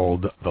 It's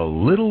called The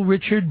Little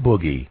Richard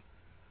Boogie.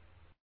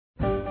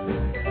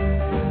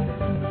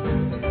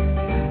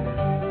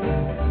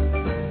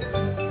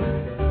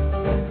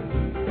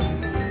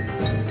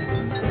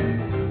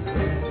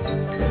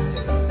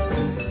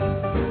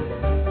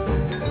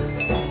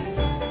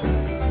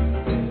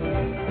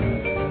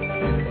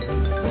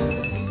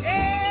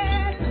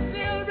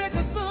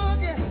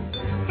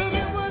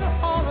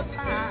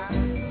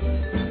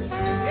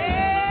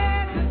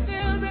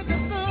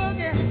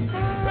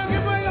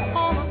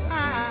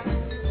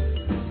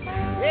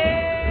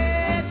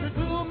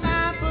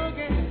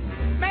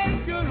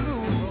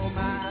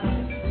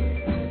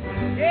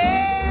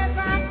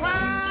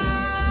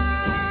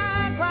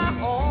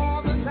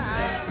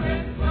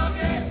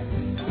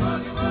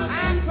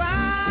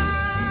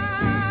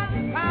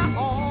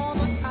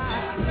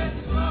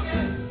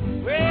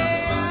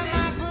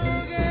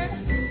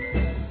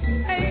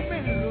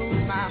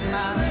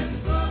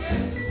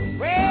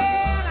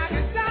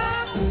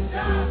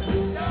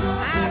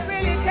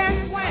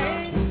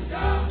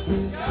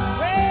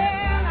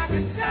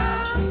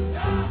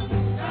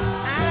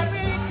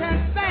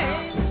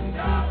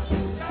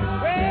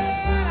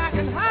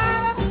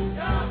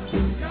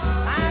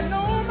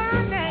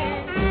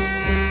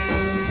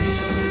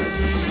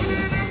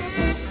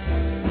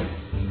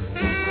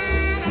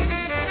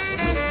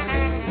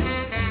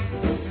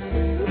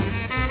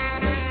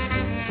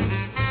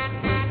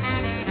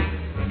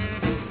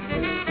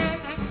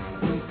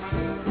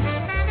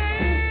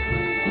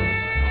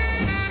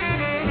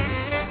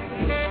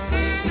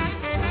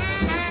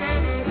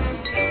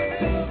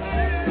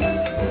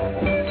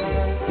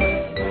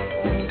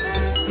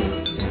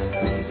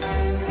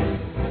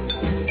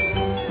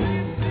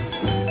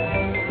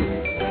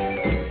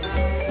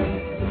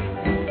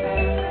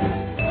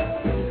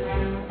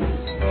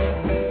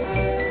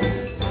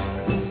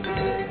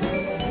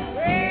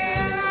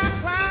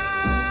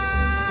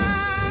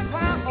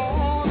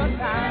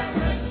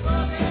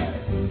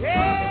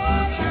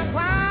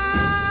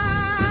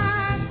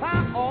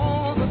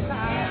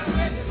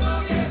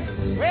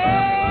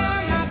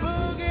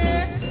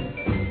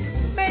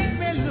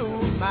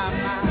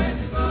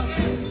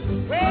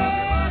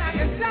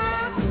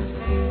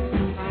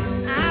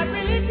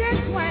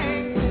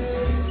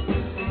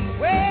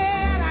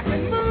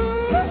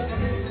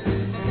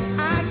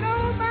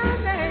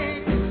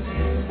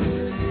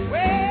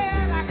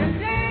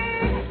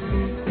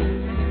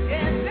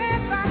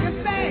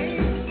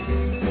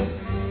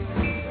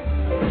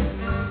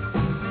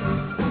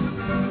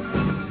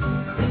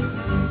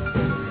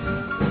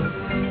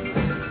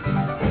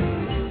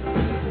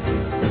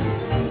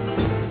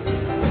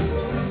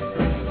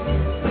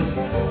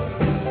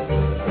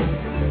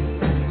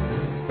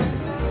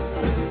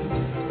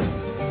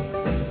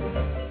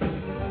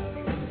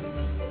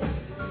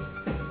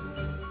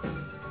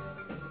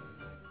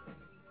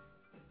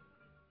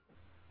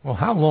 Well,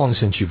 how long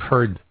since you've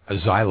heard a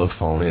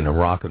xylophone in a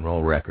rock and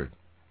roll record?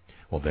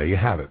 Well, there you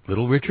have it,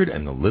 Little Richard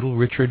and the Little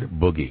Richard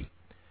Boogie.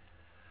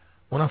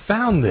 When I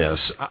found this,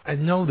 I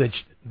know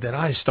that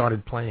I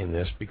started playing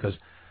this because,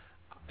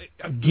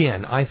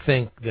 again, I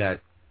think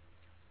that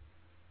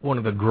one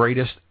of the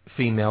greatest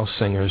female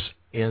singers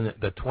in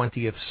the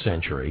 20th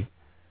century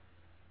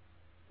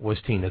was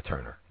Tina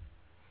Turner.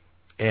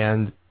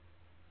 And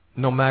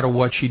no matter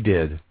what she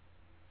did,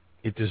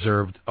 it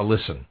deserved a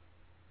listen.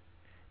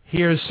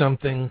 Here's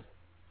something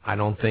I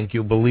don't think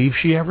you'll believe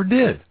she ever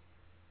did,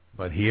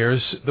 but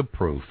here's the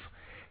proof.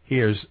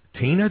 Here's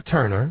Tina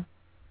Turner,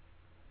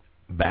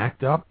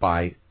 backed up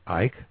by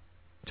Ike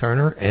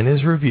Turner and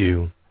his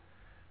review,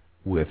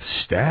 with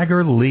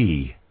Stagger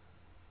Lee.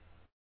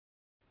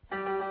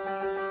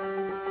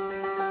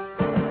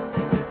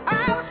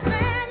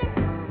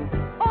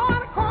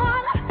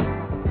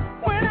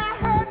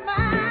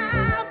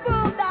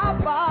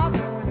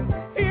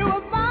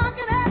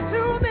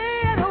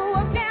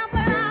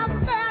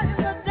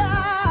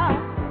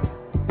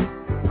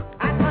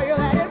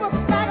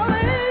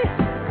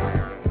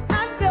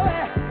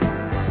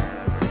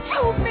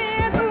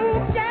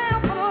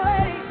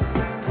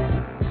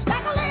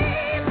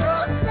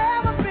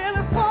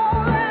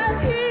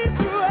 He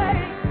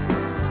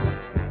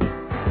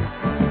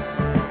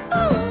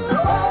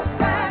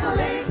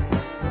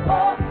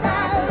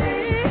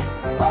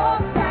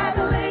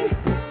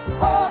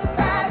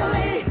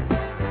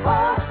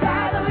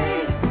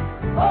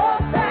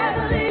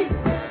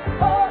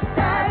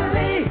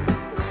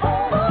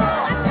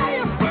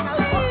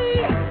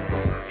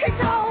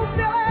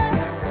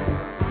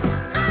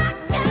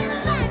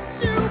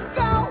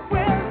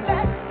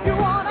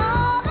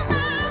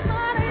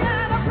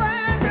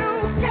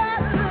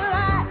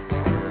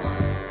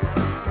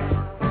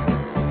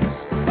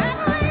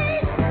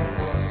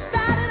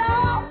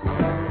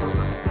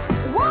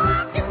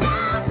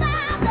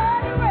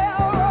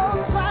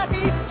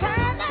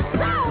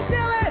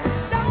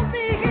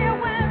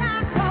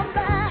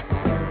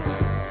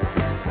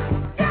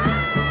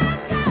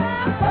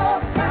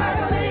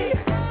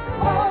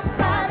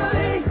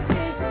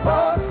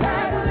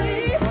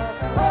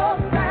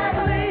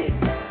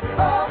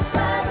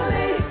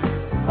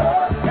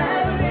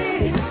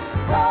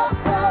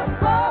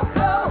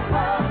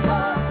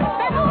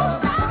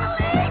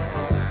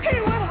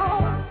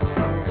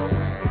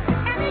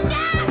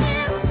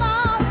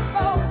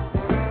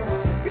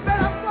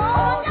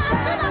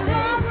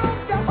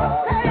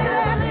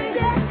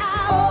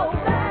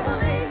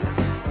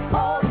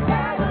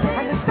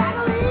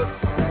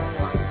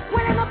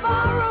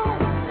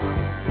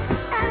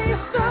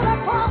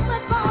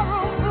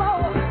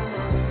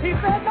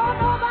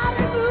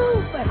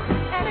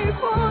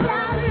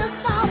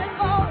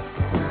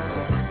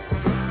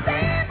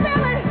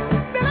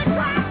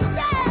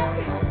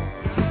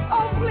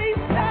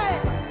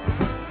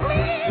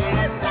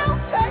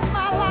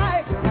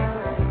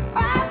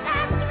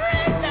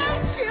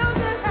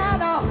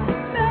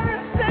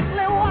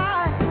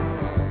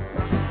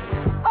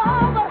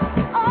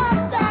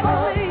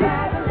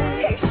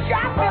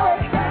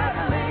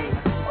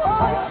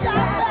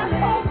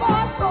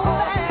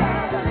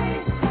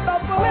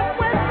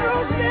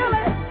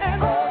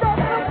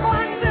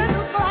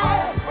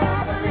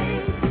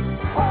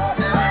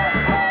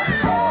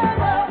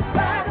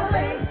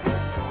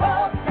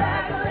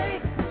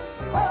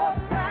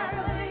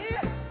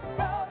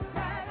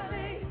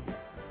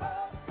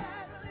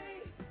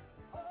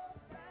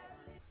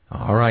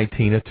All right,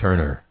 Tina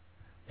Turner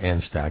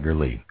and Stagger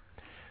Lee.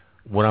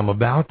 What I'm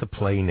about to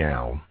play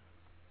now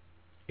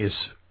is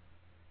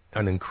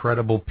an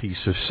incredible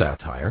piece of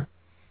satire.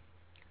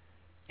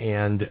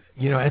 And,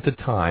 at the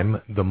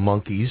time, the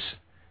Monkees,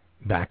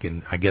 back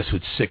in, I guess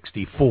it's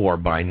 64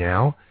 by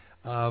now,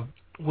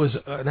 was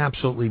an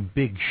absolutely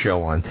big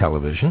show on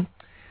television.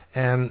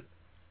 And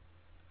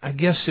I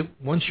guess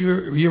once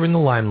you're in the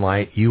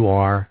limelight, you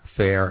are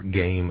fair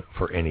game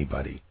for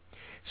anybody.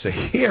 So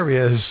here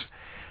is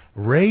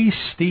Ray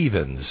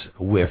Stevens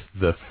with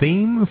the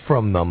theme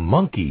from the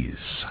Monkees.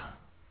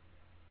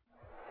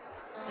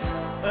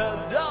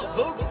 And now,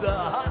 folks, the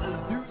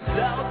hottest new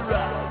sound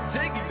around,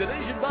 taking the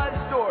nation by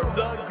storm.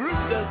 The group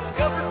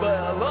discovered by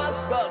a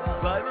lost mountain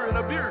climber in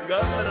a beer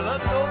gut at an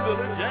unknown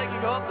village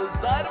hanging off the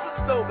side of a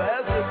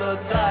snowmass in the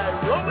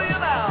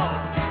Tyrolean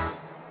Alps.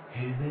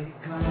 Here they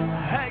come.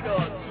 Hang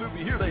on,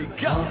 Snoopy, here they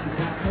come.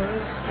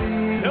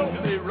 Help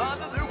me,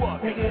 Rhonda, they're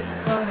walking.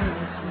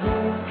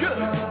 Good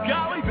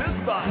golly, this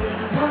body.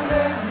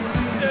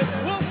 It's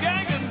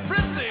Wolfgang and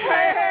Fritzy.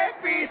 Hey, hey,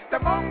 beast the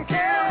monkey.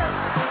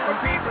 When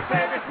people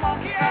say this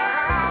monkey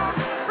out,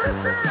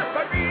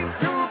 but these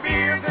two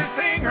beers are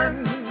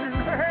singing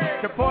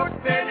to put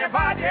in your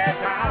body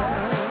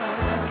down.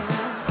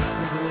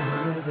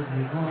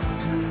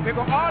 They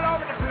go all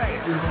over the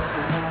place.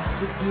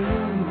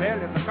 Well,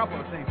 there's a couple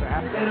of things that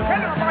happen. Tell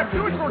them about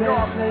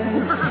Dusseldorf.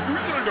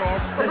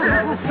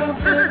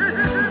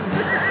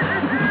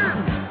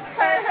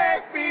 Hey, hey,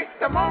 beast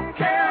the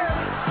monkey.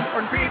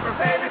 When people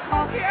say this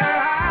monkey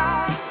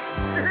out,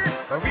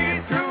 but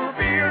these two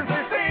beers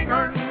are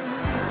singing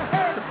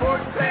to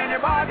put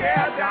anybody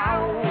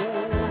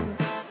down.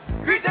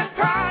 We just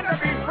trying to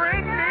be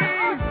friendly.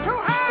 Too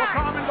high. So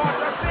come and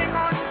watch us sing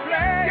on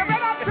play. You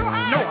been up too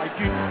high. No, I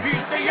didn't.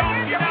 He's the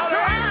young you know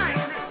too high.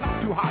 It's not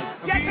too high.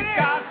 Yes, it is.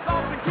 Got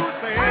something to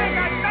say. I ain't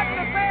got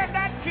nothing to say in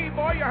that key,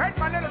 boy. You hurt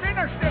my little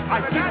inner stitch.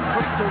 I didn't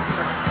hurt those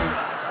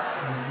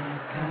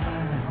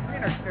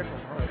inner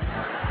stitches.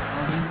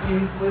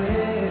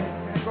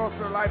 Goes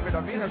through life with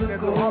a Venus that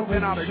all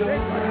been out of shape.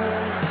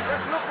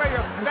 Just look where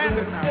you're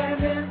standing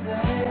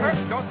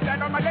now. Don't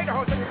stand on my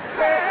lederhosen.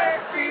 Hey,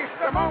 feast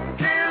the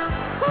monkey.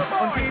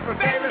 When people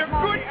say this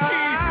monkey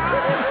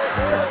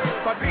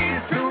but these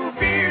two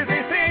busy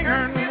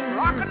singing,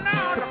 rocking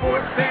now to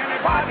put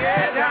anybody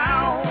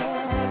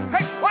down.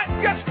 Hey, what?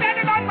 You're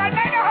standing on my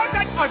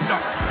lederhosen? I'm not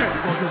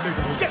standing on your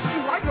lederhosen. Yes,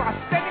 you are. You are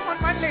standing on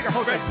my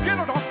lederhosen.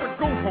 Get it off the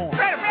goat horn.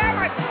 Where am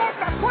I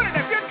supposed to put it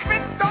if you're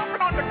quit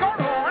stomping on the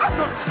goat horn? I'm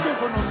not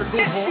stomping on the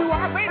goat horn. Yes, you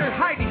are. Wait till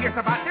Heidi hears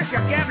about this.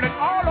 You're gambling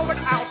all over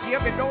out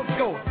here with those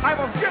goats. I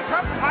will just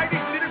have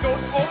Heidi's little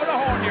goats over the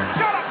horn here.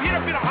 Shut up, you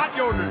little hot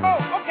yodel.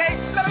 Oh, okay.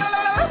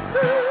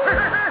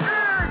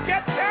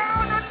 Get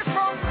down on the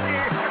monkey.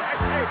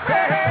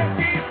 Hey,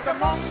 keep the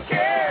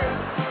monkey.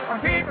 When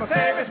people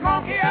say this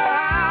monkey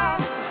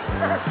around,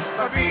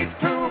 the beats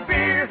too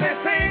busy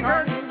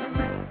singing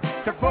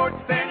to put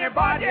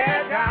anybody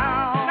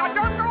down. Now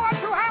don't go up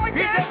too high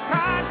again. He's just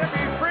trying to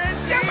be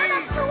friendly. Yeah, but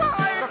that's too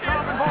high. So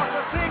come and watch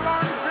us sing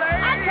on play.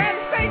 I can't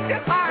sing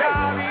this high.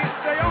 Down is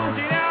the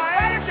only now.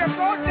 Why don't you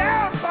go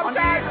down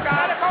sometimes?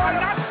 Gotta go. I'm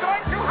not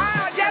going too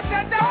high. Yes,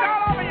 that's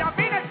all over you.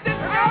 Venus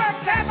didn't know it.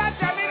 Can't much.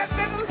 Venus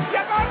didn't.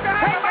 You're going to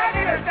have my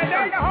Venus. The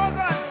lady hoser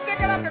and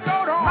sticking up the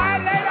goat horn.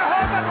 My lady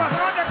hoser was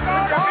on the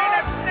goat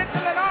horn. Venus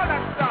Schnitzel and all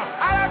that stuff.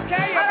 I don't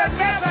care. You've been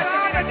messing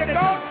around with the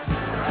goat.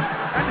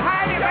 And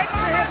Heidi, wait till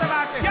you hear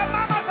about this. Your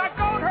mama's a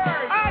goat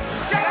herd.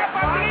 Shut up.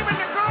 I'm leaving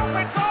the group.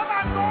 It's all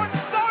I'm going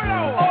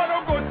solo. Oh,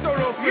 don't go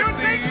solo. You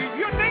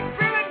think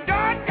Phil and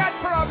Don got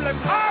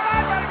problems? All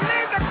right, well,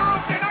 leave the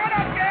group. You know what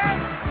I'm saying?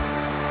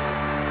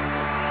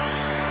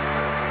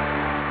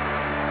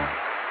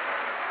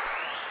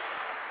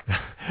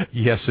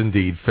 Yes,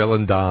 indeed. Phil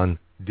and Don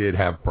did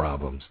have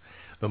problems.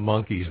 The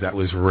Monkees, that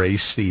was Ray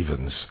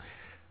Stevens.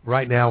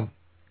 Right now,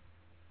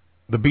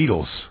 the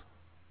Beatles.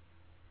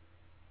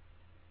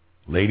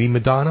 Lady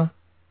Madonna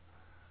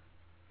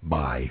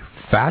by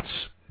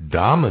Fats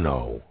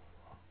Domino.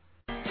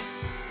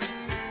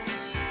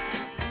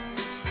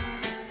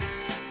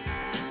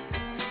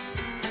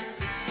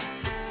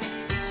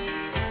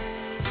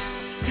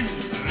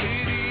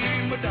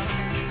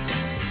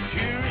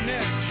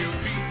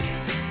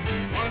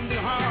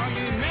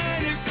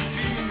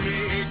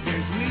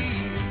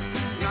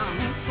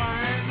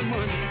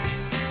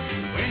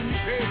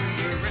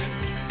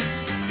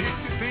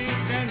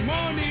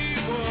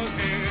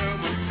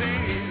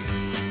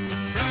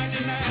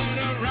 Friday night,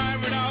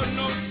 arrive without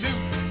no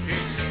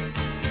suitcase.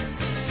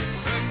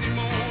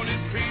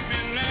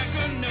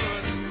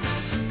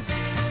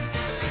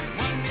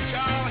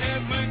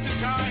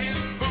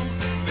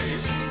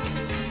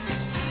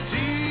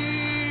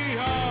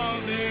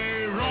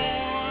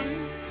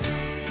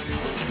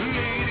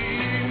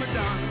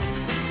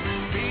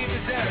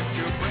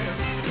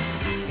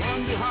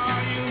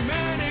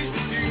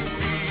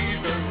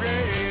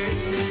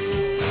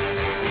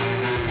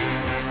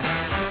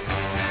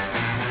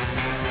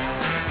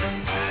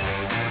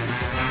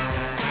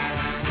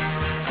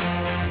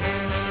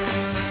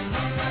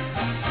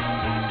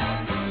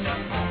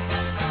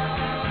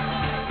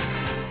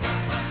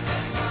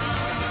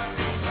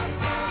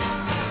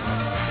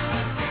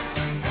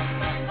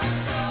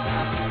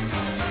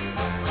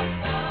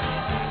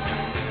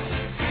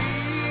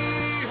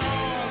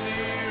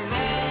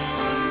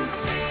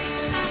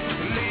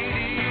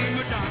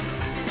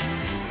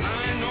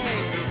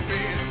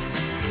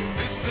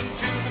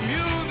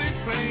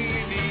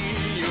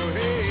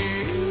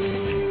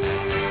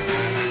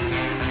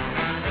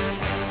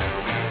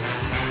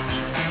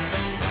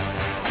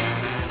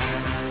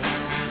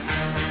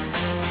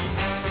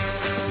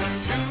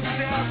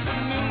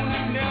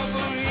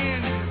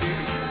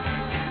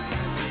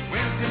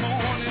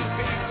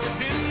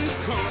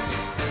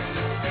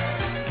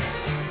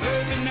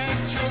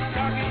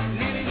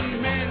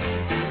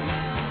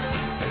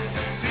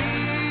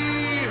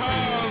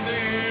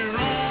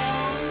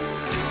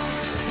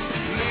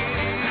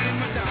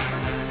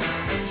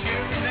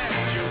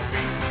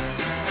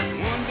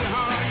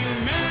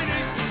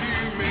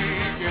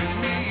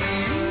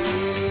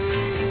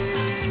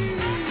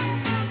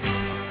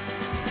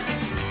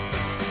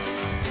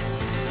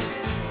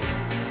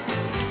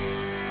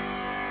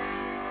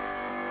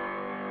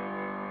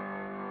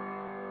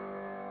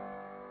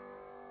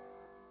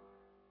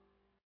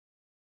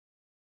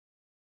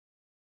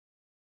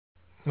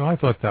 Well, I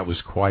thought that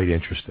was quite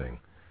interesting.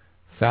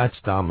 Fats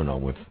Domino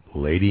with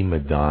Lady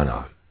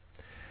Madonna.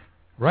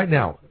 Right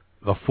now,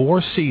 the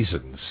Four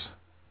Seasons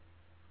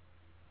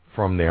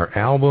from their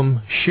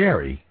album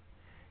Sherry.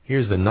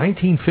 Here's the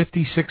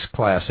 1956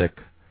 classic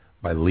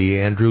by Lee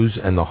Andrews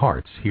and the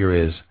Hearts. Here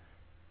is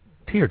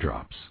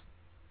Teardrops.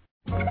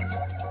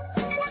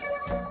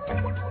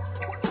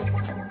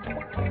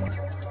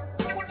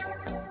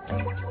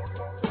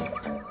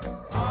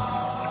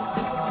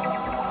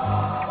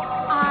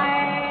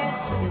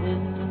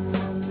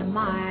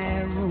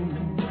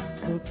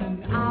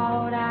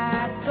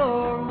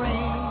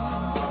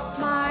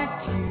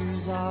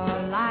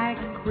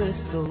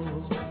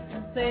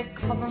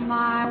 Cover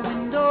my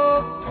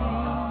window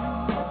pane.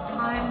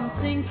 I'm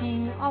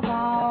thinking of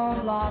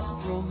our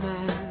lost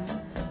romance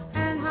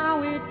and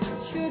how it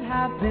should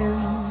have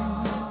been.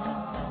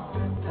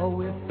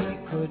 Oh, if we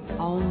could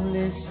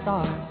only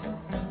start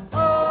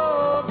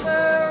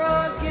over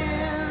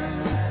again.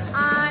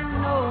 I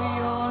know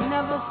you'll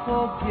never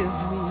forgive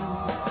me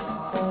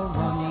for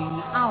running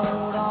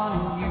out on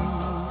you.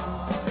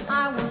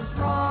 I was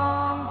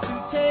wrong to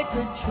take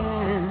a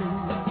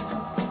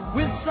chance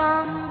with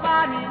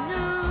somebody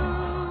new.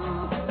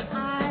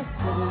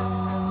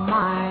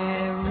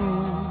 My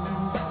room,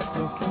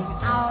 looking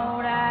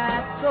out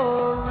at the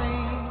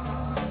rain.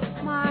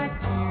 My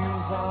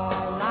tears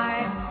are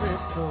like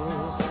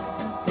crystals,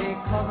 they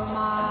cover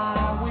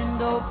my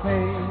window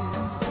pane.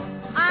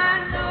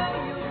 I know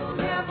you'll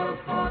never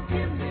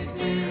forgive me,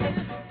 dear,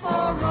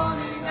 for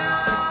running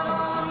out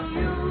on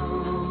you.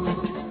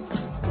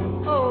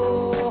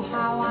 Oh,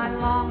 how I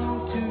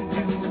long to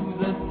do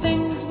the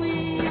things we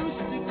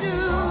used to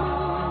do.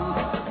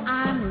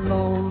 I'm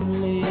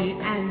lonely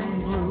and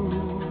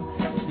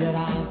yet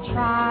I'll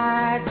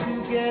try to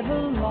get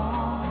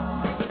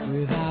along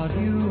without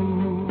you.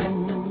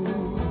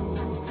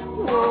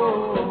 Whoa,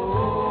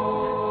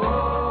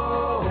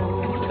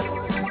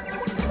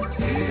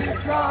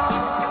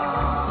 teardrops,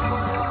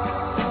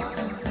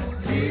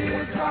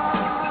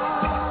 teardrops.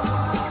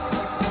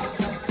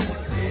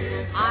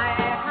 I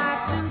had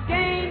to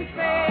gain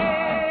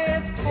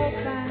faith,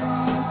 hope, and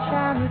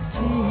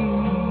charity.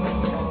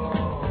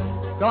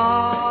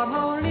 God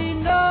only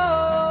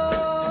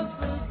knows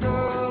the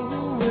girl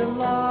who will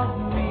love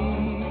me.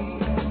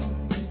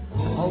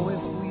 Oh,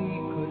 if we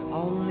could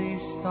only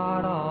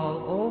start all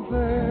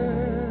over.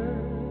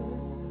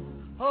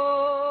 Oh,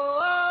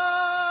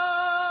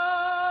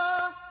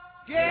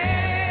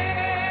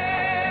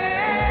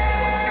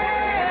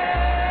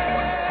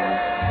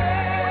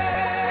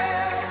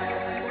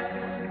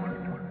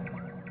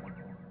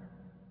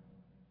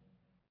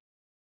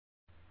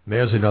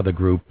 There's another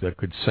group that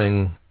could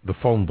sing The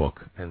Phone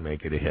Book and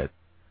make it a hit.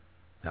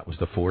 That was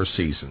the Four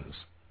Seasons.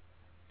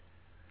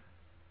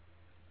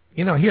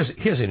 You know, here's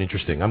an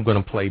interesting. I'm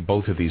going to play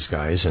both of these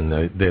guys,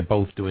 and they're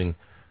both doing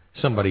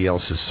somebody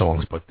else's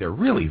songs, but they're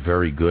really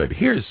very good.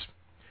 Here's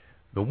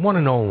the one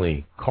and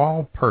only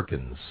Carl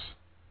Perkins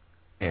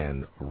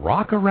and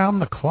Rock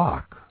Around the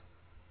Clock.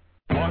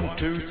 1,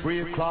 2,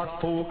 3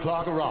 o'clock, 4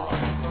 o'clock, a rock.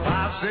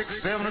 5, 6,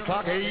 7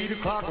 o'clock, 8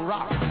 o'clock, a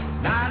rock.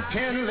 9,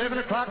 10, 11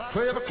 o'clock,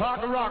 12 o'clock,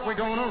 a rock. We're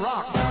gonna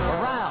rock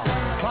around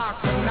the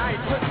clock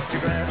tonight. Put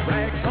your glad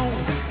rags on,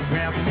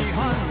 grab me,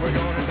 hun. We're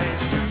gonna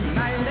dance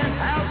tonight and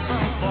have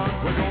some fun.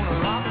 We're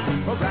gonna rock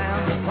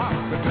around the clock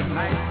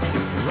tonight.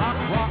 Rock,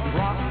 rock,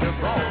 rock till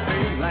broad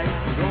daylight.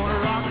 We're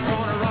gonna rock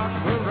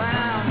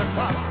around the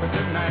clock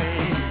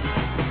tonight.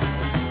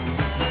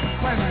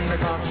 When the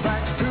clock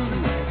strikes 2,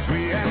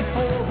 3, and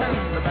 4, when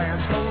the band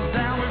slows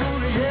down, we're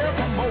gonna yell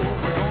for more.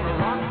 We're gonna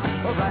rock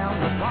around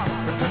the clock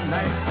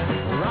tonight.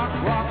 Rock,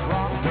 rock,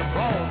 rock till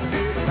broad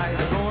daylight.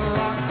 We're gonna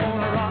rock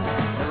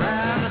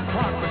around the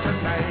clock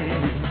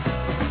tonight.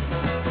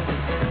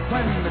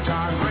 When the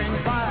chime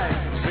rings 5,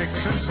 6,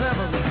 and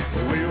 7,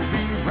 we'll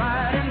be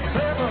right in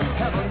 7th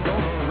heaven.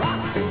 Gonna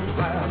rock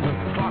around the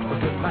clock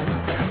tonight.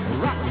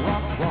 Rock,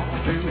 rock, rock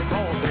till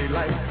broad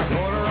daylight.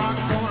 Gonna rock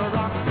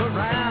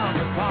around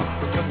the clock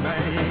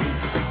tonight.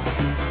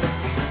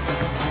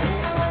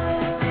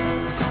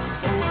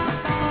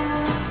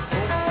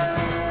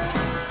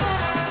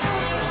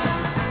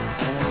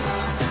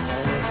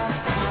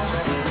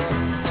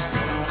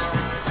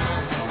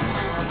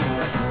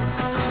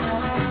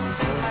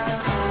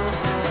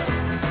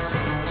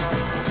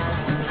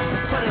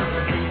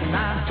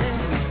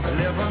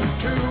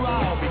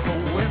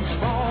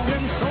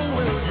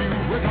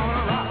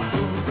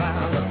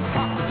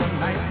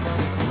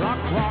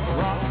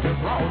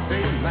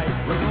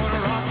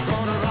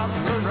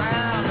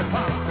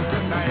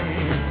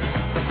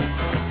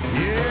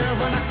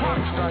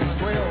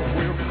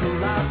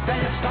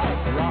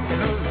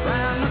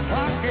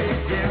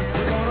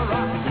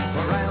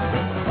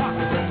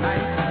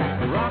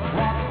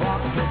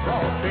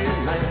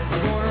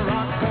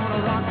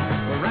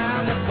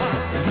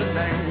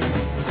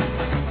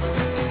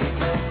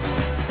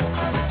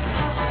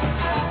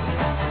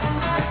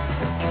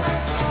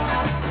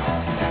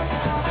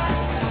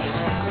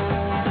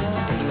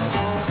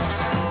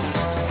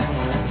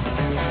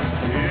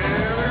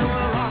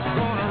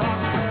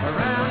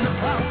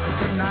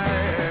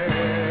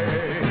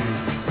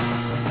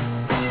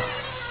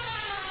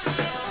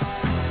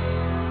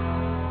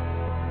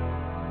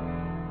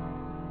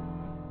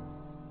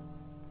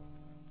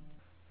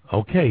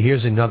 Okay,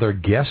 here's another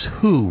Guess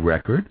Who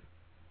record.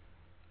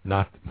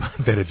 Not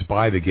that it's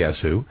by the Guess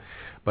Who,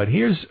 but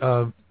here's,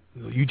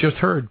 you just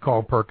heard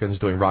Carl Perkins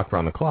doing Rock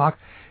Around the Clock.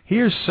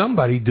 Here's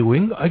somebody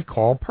doing a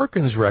Carl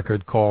Perkins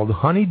record called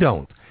Honey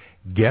Don't.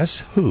 Guess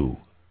Who?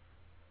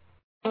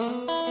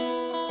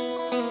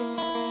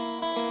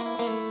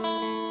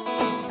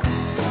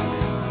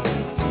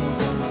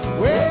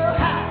 Well,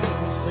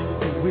 how say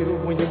you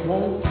will when you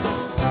won't?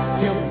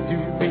 Tell me do,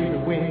 baby,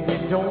 when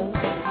you don't.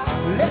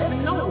 Let me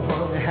know,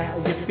 honey, how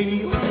you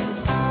feel.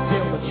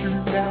 Tell the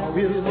truth now,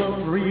 is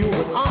love real?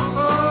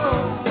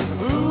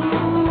 But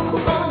ooh,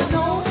 honey,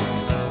 don't.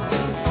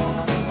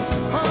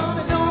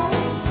 Honey, don't.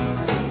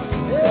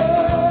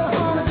 Yeah,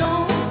 honey,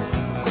 don't.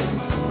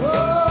 Oh,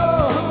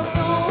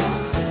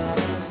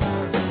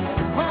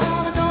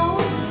 honey,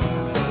 don't.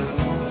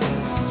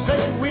 Say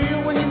you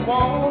will when you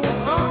won't.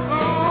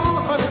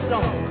 Honey,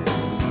 don't.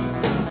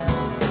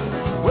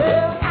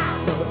 Well, I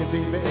love you,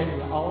 baby, and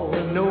you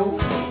already know.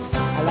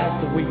 I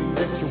like the way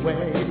that you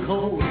wear your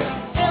clothes.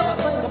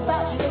 Everything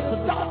about you is so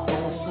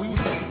doggone sweet.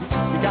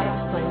 You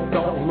got things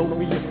all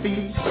over your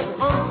feet. Honey,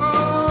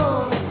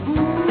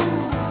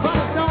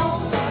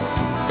 don't.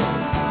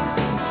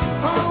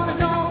 Honey,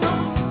 don't.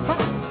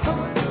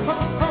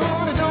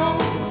 Honey, don't.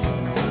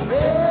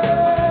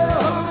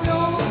 Yeah, honey,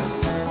 don't.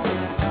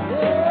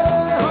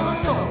 Yeah,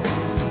 honey, don't.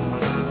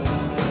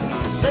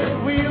 Say you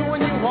will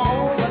when you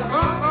won't, but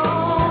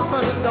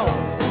honey,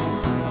 don't.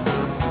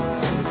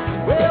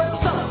 Well,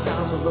 sometimes I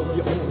love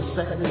you on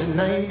Saturday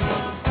night.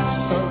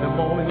 Sunday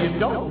morning you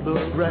don't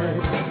look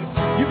right.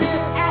 You been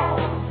out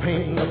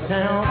painting the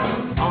town.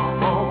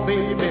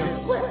 Baby,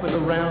 been flipping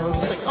around.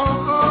 Say, oh,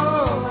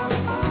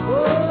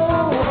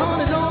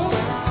 honey, don't.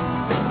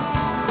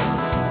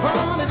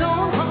 Honey,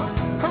 don't.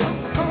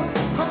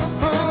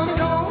 Honey,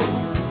 don't.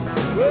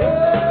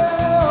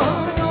 Well,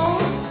 honey,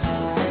 don't.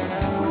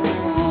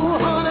 Ooh,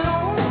 honey,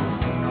 don't.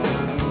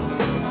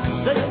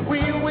 Say you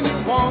will when you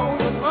won't,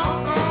 but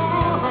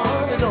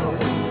honey, don't.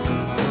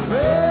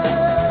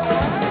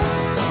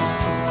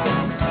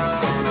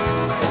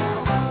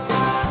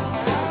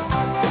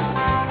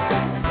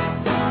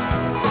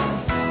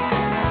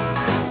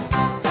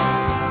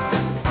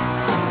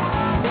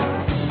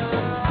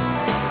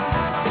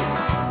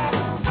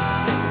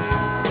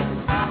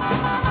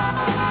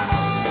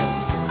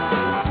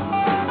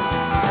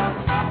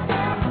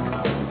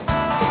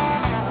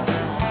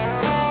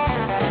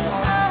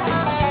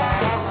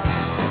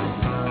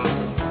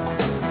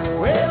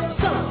 Well,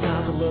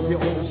 sometimes I love you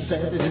on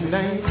Saturday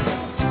night.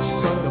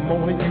 Sunday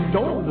morning you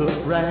don't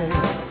look right.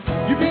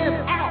 You been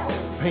out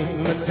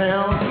painting the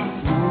town.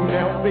 Ooh,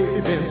 now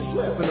baby been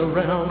slipping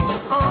around.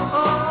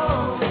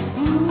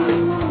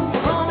 Ooh,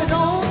 honey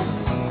don't.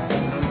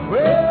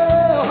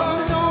 Well,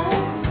 honey don't.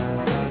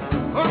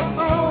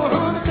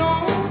 Honey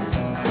don't.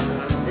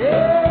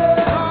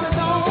 Yeah, honey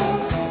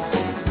don't.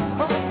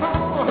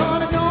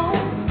 Honey don't.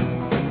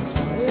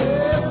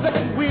 Yeah, say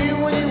you will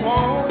when you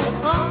want.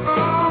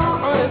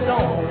 Honey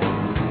don't.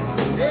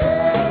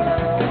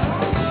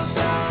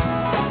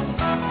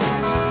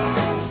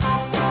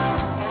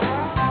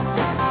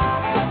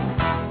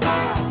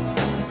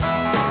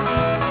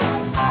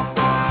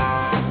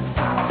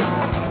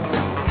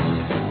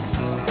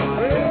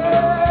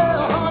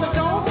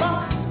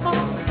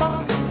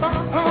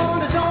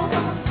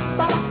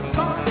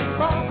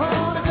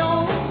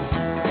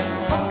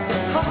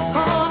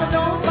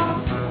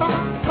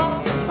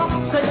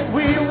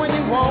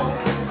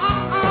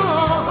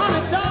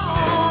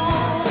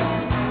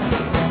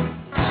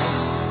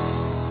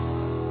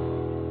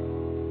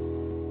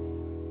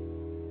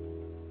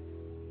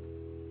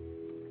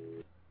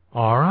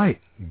 All right,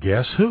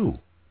 Guess Who?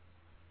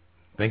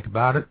 Think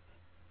about it.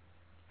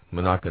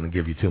 I'm not going to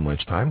give you too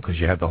much time because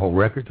you have the whole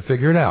record to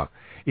figure it out.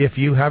 If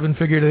you haven't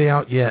figured it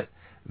out yet,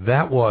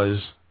 that was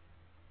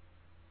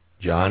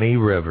Johnny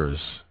Rivers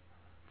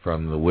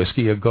from the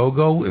Whiskey A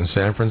Go-Go in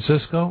San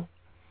Francisco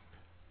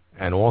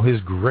and all his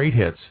great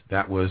hits.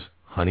 That was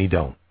Honey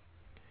Don't.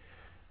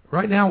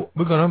 Right now,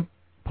 we're going to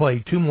play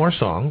two more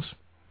songs.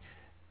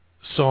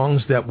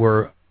 Songs that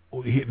were...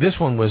 This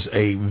one was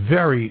a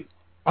very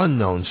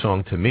unknown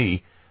song to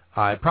me.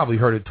 I probably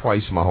heard it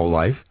twice my whole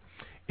life.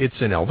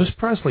 It's an Elvis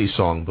Presley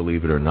song,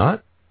 believe it or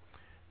not.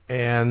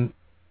 And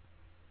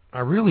I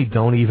really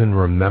don't even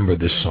remember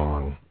this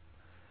song.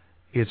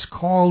 It's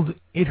called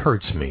It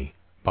Hurts Me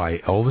by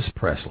Elvis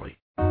Presley.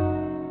 It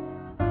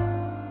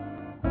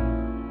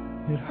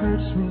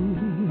hurts me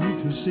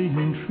to see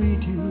him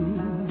treat you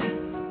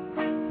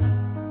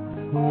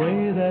the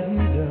way that he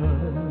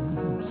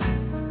does.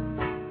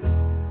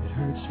 It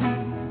hurts me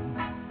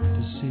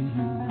to see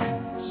you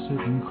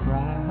sit and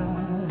cry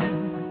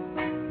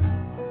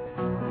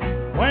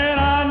when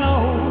I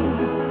know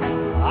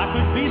I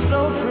could be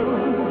so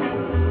true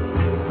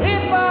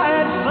if I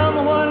had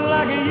someone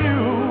like you.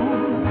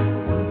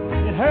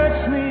 It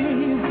hurts me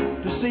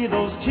to see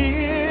those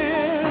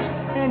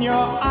tears in your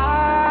eyes.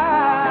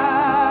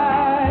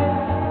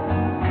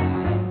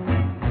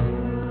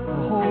 The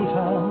whole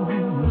town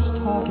is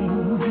talking,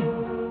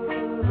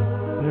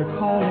 they're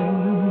calling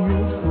you a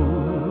fool.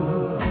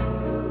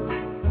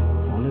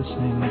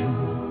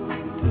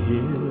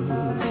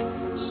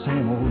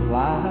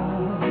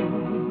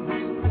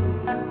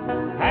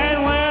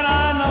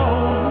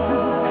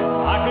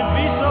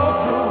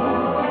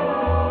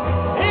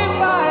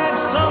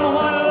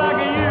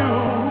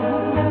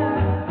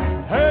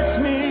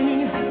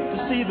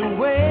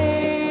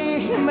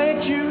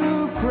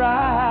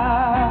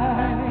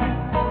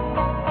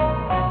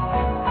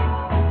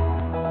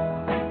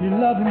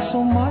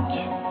 so much,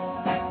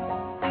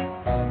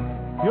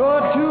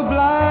 you're too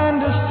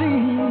blind to see.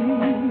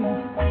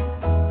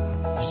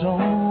 He's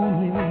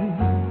only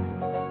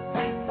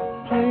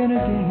playing a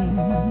game.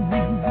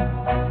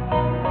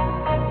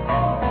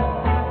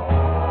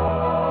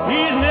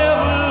 He's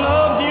never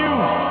loved you.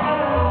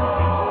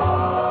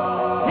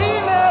 He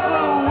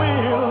never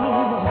will.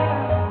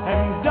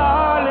 And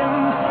darling,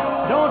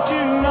 don't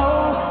you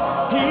know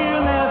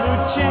he'll never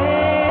change?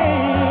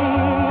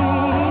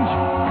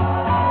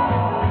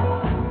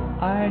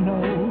 I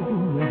know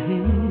he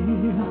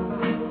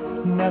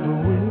never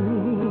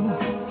will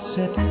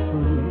set you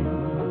free,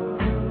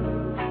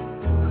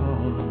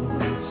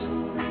 'cause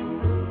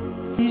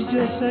he's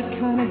just that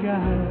kind of guy.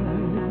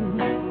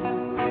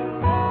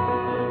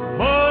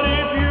 But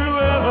if you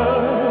ever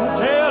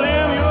tell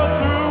him you're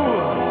through,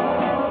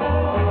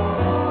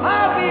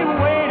 I'll be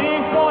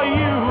waiting for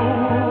you,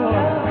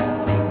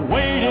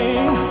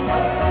 waiting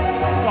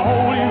to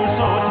hold you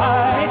so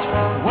tight,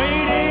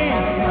 waiting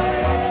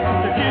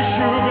to kiss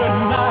you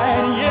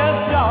goodnight. Yes,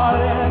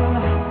 darling,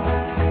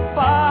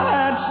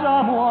 find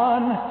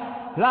someone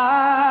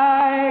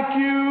like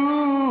you.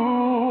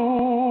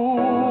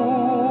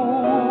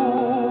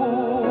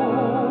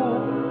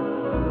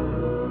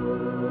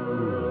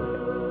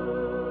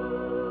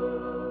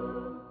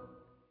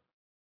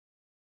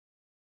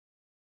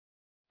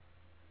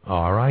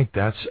 All right,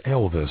 that's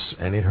Elvis,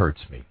 and It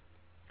Hurts Me.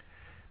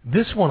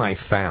 This one I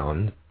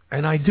found,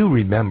 and I do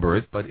remember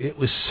it, but it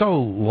was so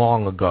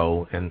long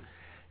ago, and,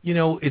 you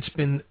know, it's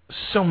been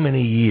so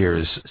many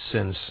years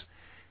since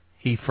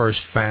he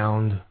first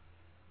found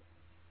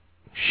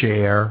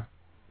Cher,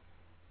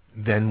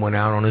 then went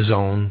out on his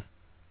own,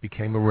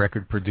 became a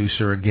record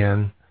producer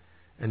again,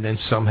 and then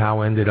somehow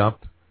ended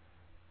up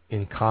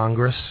in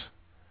Congress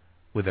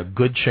with a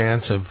good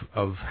chance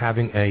of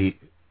having a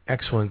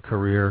excellent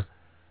career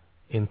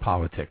in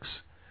politics.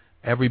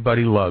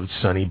 Everybody loved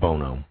Sonny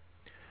Bono.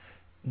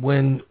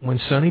 When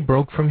Sonny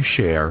broke from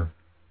Cher,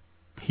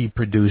 he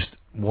produced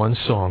one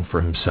song for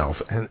himself,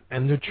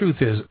 and the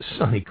truth is,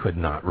 Sonny could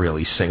not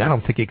really sing. I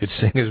don't think he could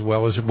sing as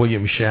well as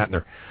William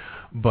Shatner,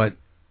 but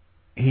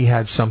he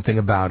had something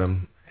about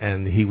him,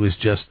 and he was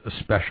just a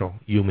special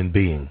human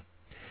being.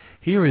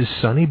 Here is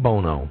Sonny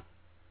Bono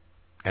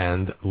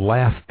and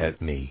Laugh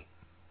at Me.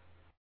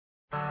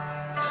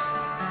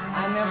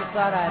 I never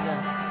thought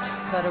I'd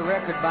cut a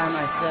record by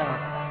myself,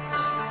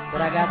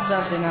 but I got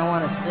something I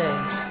want to say.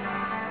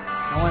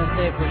 I want to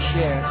say it for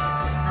Cher,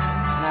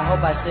 and I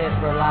hope I say it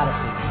for a lot of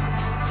people.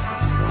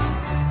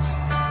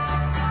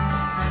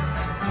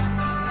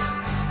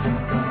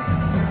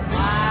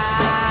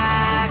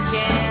 Why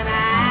can't I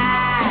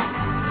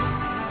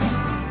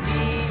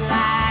be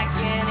like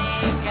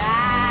any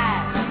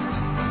guy?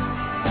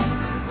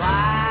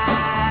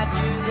 Why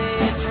do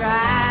they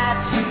try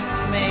to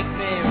make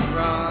me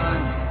run?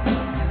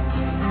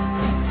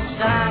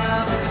 Son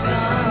of a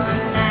gun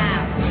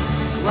now,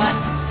 what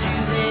do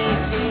they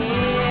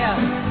care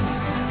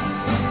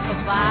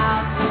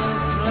about the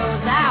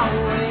clothes I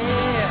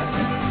wear?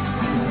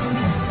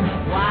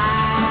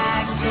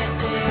 Why get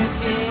their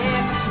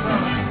kicks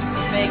from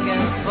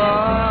making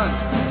fun?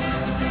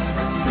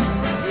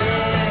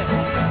 Yeah,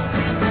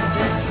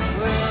 this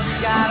world's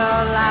got a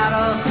lot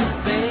of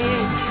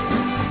space,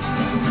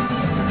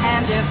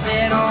 and if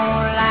they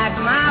don't like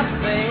my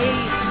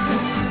face,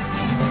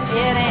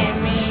 it ain't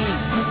me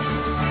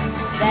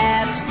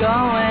that's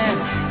going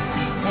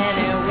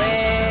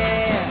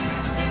anywhere.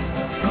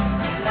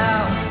 No,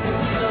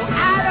 so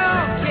I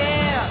don't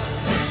care.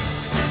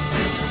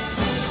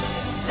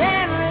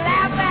 Then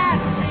laugh at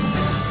me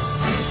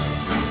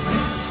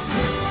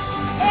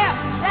if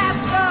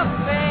that's not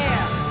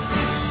fair.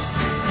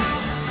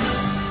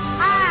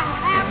 I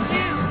have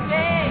to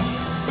pay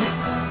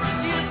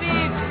to be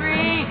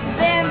free.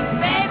 Then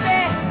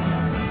baby,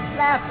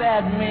 laugh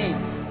at me,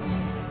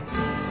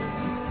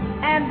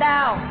 and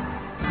I'll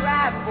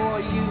cry for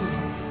you,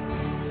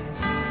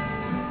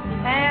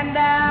 and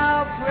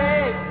I'll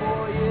pray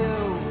for you,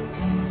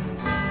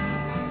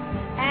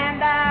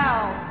 and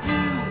I'll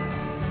do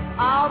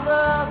all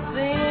the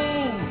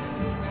things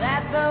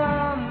that the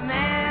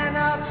man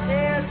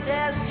upstairs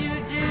says you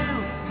do.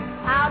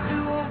 I'll do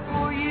them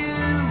for you.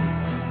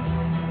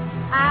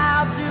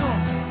 I'll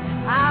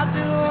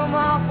do them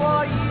all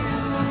for you.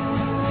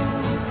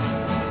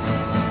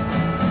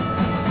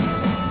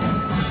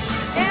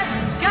 It's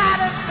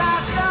gotta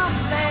start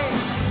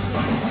someplace.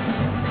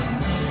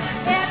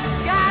 It's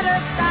gotta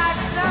start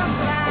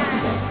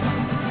sometime.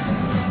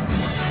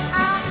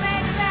 I'll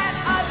make that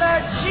other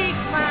cheek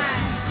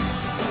mine,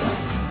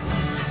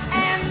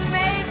 and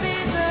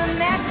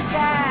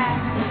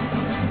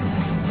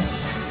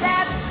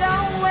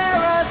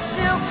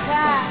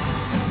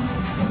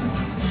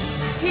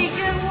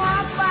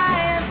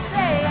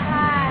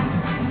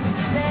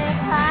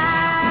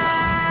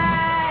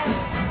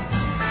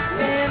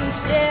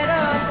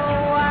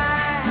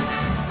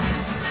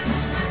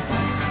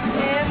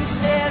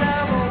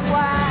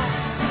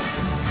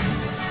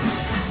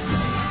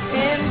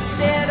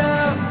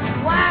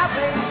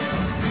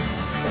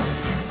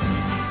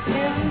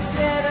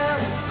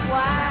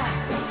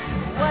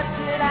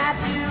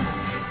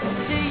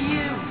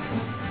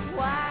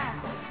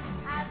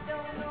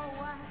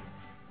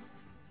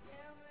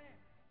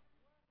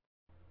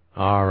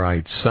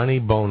right, Sonny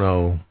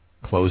Bono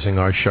closing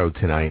our show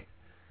tonight,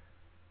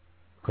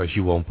 because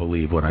you won't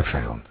believe what I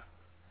found.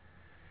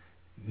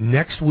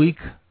 Next week,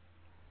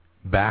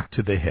 back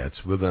to the hits.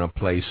 We're going to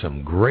play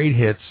some great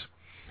hits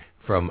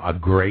from a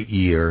great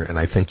year, and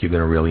I think you're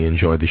going to really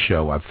enjoy the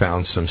show. I've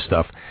found some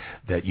stuff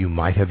that you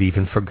might have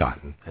even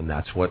forgotten, and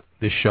that's what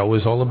this show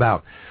is all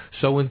about.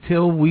 So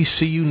until we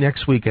see you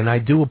next week, and I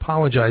do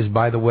apologize,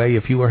 by the way,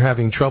 if you are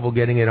having trouble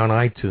getting it on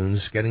iTunes,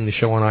 getting the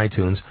show on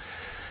iTunes,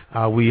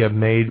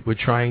 we're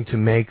trying to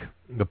make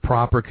the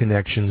proper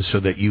connections so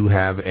that you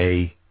have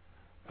a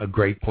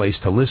great place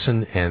to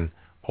listen, and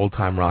Old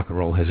Time Rock and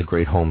Roll has a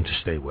great home to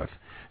stay with.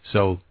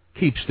 So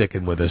keep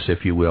sticking with us,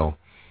 if you will.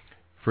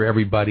 For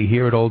everybody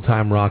here at Old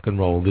Time Rock and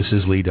Roll, this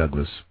is Lee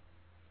Douglas.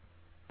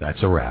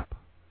 That's a wrap.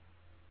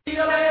 See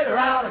you later,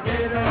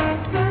 alligator.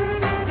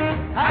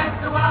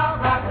 Thanks a while,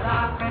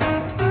 crocodile.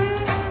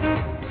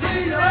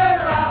 See you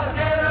later,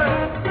 alligator.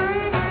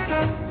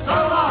 So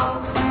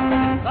long.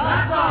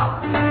 That's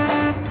all.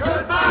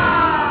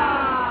 Goodbye.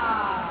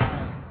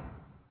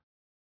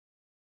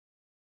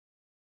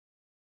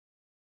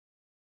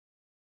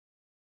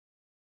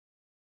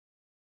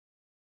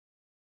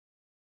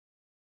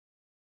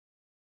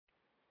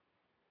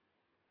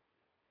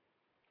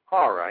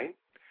 All right.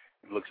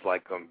 It looks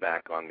like I'm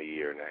back on the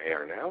air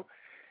now.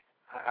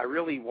 I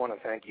really want to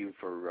thank you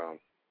for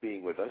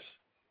being with us.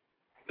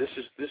 This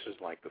is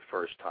like the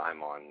first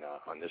time on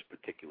this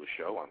particular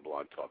show on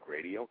Blog Talk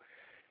Radio.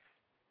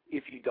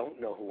 If you don't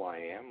know who I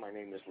am, my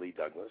name is Lee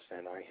Douglas,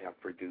 and I have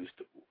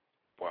produced,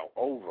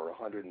 over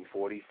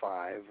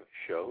 145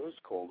 shows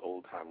called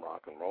Old Time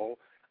Rock and Roll,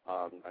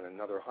 and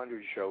another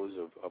 100 shows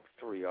of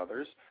three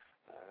others.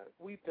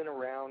 We've been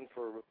around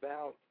for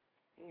about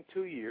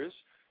 2 years.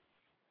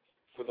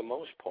 For the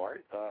most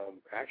part,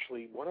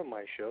 actually, one of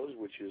my shows,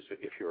 which is,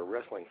 if you're a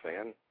wrestling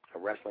fan, a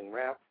Wrestling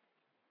Rap,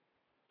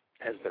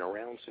 has been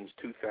around since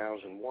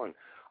 2001,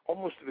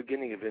 almost the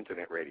beginning of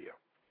Internet radio.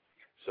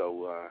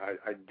 So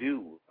I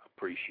do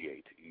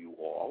appreciate you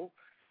all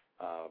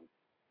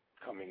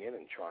coming in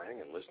and trying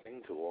and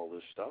listening to all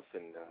this stuff.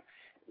 And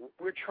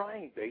we're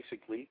trying,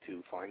 basically,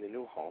 to find a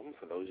new home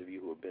for those of you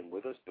who have been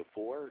with us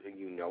before, and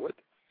you know it.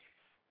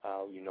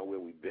 You know where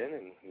we've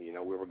been, and you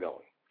know where we're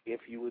going.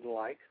 If you would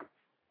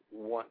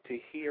want to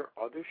hear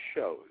other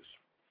shows.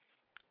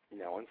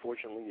 Now,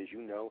 unfortunately, as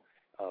you know,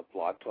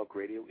 Blog Talk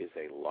Radio is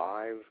a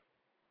live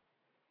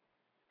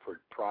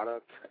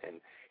product,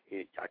 and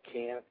I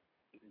can't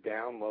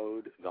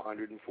download the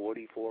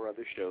 144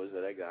 other shows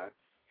that I got,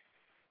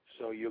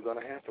 so you're going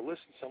to have to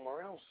listen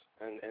somewhere else,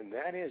 and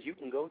that is, you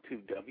can go to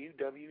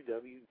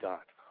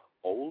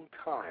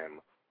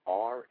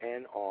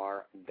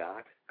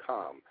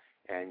www.oldtimernr.com,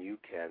 and you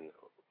can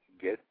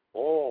get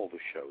all the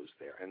shows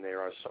there, and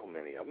there are so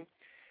many of them.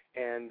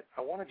 And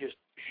I want to just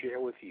share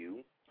with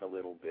you a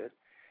little bit,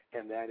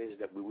 and that is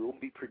that we will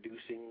be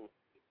producing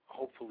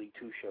hopefully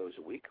 2 shows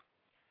a week.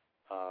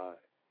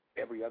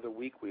 Every other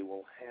week we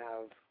will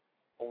have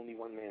Only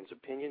One Man's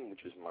Opinion,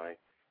 which is my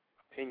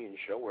opinion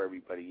show where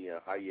everybody,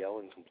 I yell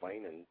and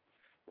complain and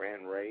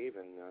rant and rave,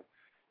 and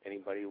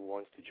anybody who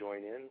wants to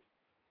join in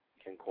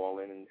can call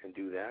in and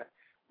do that.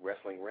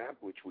 Wrestling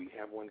Rap, which we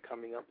have one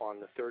coming up on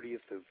the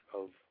 30th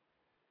of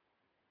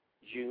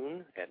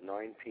June at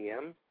 9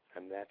 p.m.,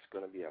 and that's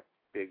going to be a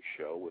big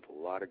show with a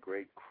lot of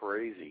great,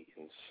 crazy,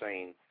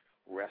 insane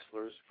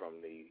wrestlers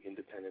from the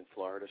independent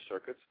Florida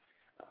circuits.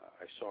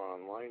 I saw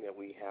online that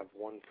we have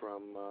one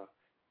from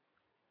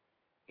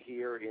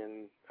here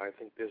in, I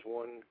think there's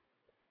one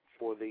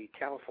for the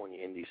California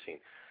indie scene.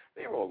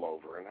 They're all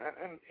over, and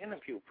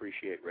if you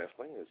appreciate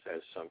wrestling,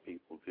 as some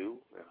people do,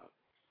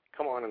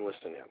 come on and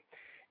listen in.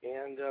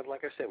 And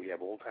like I said, we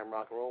have Old Time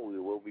Rock and Roll. We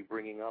will be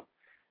bringing up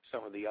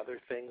some of the other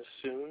things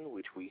soon,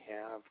 which we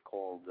have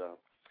called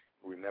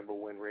Remember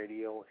When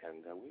Radio,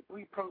 and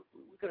we're going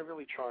to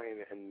really try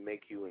and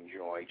make you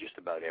enjoy just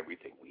about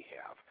everything we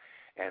have.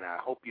 And I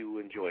hope you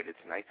enjoyed it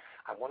tonight.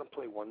 I want to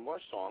play one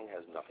more song. It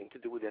has nothing to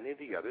do with any of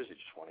the others. I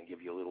just want to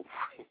give you a little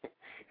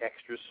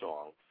extra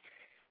song.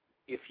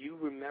 If you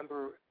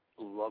remember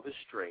Love is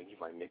Strange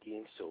by Mickey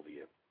and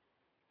Sylvia,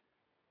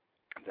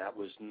 that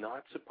was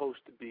not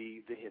supposed to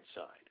be the hit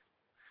side.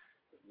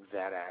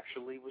 That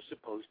actually was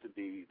supposed to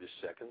be the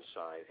second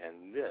side,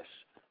 and this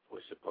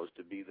was supposed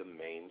to be the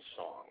main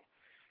song.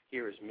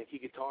 Here is Mickey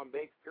Guitar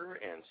Baker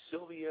and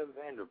Sylvia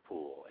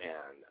Vanderpool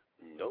and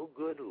No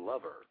Good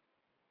Lover.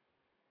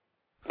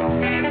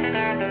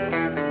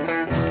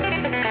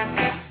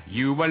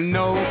 You were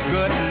no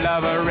good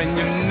lover, and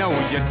you know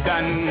you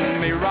done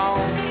me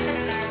wrong.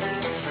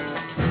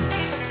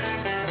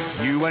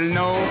 You were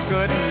no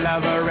good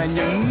lover, and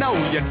you know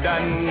you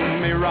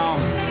done me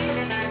wrong.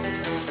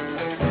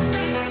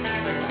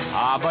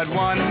 But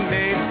one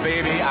day,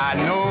 baby, I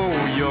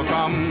know you'll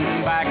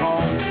come back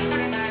home.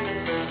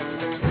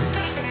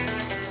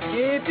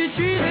 If you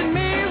treated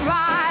me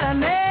right, I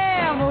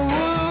never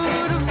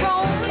would have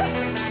gone.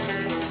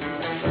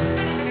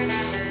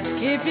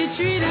 If you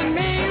treated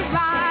me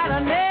right, I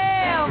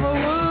never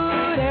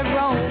would have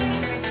roamed.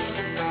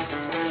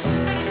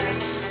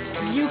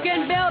 You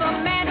can build a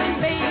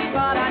mansion, baby,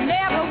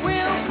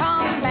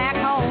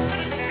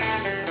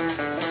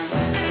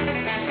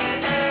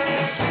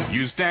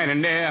 You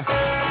standing there,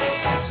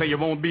 say you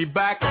won't be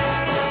back.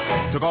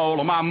 Took all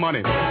of my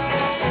money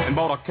and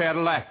bought a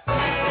Cadillac.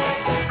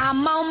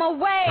 I'm on my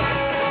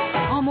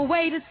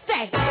way to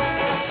stay.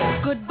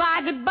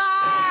 Goodbye,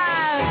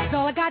 goodbye, that's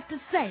all I got to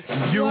say.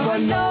 You were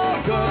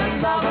no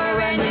good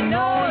lover and you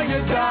know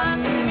you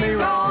done me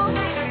wrong.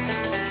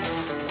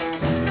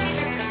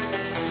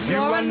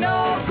 You were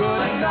no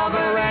good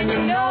lover and you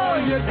know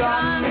you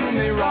done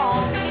me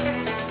wrong.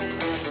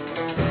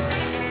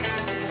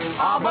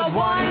 Oh, but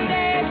one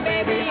day,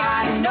 baby,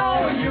 I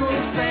know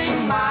you'll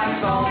sing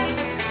my song.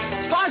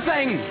 Start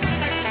singing.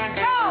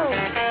 Go!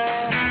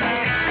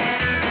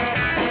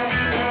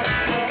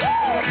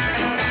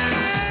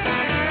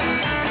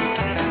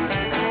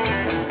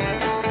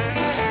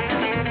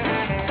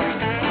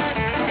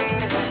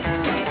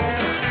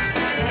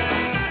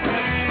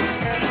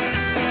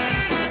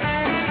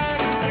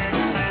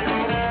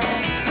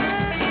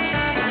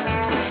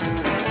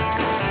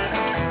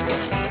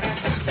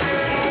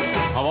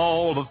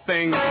 The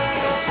things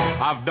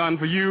I've done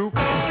for you,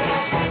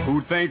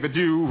 who'd think that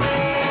you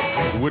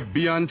would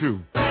be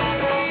untrue?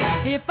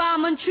 If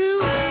I'm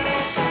untrue,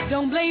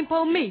 don't blame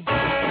for me,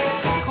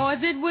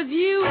 'cause it was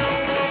you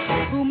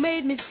who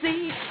made me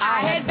see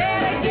I had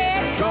better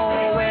get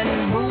going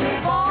and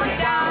move on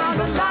down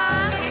the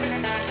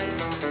line.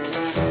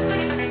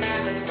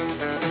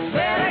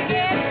 Better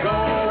get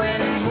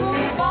going and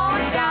move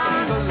on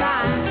down the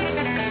line.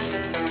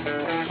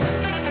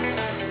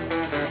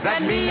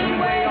 That mean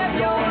way of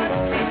yours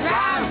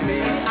drives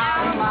me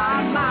out of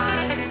my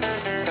mind.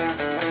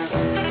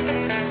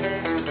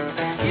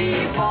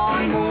 Keep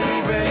on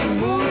moving,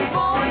 move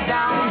on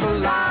down the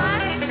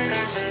line.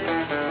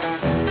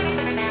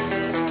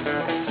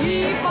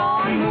 Keep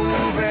on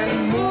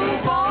moving,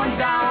 move on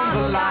down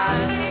the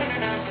line.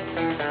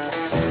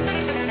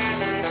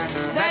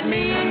 That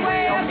mean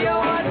way of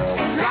yours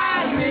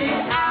drives me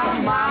out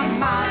of my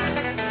mind.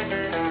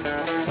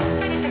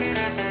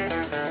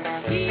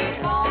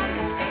 Keep on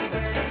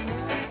moving,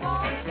 move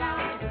on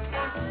down the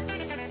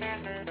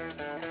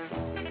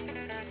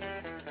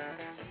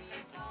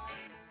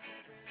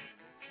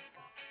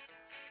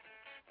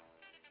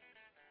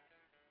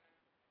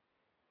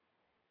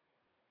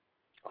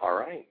All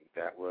right,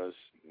 that was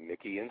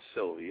Mickey and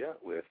Sylvia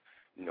with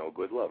No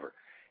Good Lover.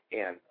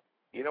 And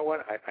you know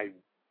what? I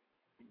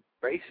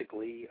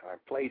basically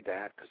played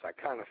that because I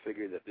kind of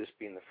figured that this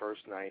being the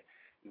first night,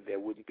 there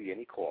wouldn't be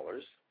any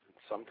callers.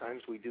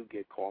 Sometimes we do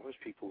get callers,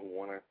 people who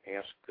want to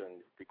ask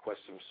and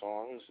request some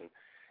songs,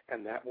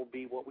 and that will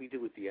be what we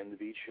do at the end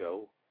of each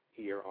show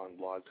here on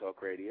Blog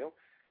Talk Radio.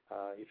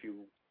 If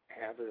you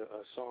have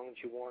a song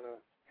that you want to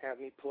have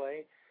me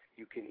play,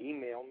 you can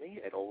email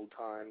me at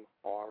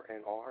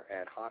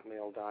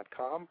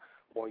oldtimernr@hotmail.com,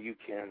 or you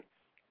can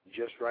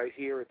just right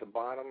here at the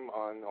bottom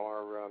on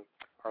our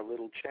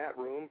little chat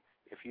room,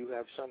 if you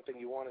have something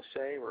you want to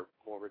say or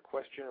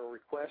question or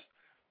request,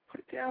 put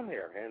it down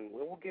there, and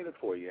we'll get it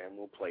for you, and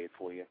we'll play it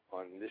for you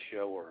on this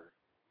show or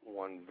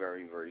one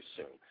very, very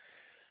soon.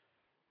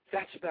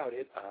 That's about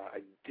it.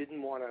 I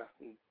didn't want to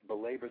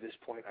belabor this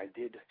point. I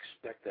did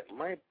expect that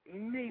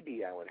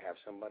maybe I would have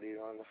somebody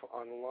on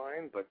the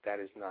line, but that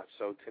is not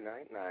so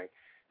tonight,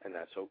 and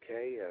that's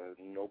okay.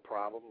 No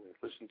problem.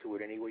 Listen to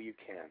it any way you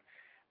can.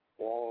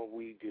 All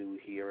we do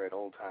here at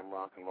Old Time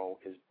Rock and Roll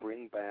is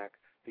bring back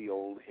the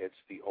old hits,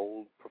 the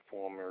old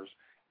performers,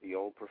 the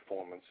old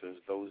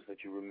performances, those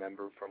that you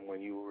remember from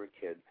when you were a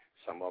kid,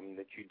 some of them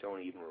that you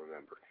don't even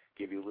remember.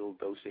 Give you a little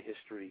dose of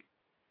history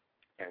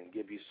and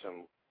give you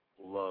some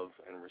love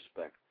and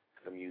respect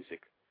for the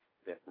music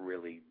that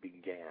really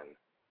began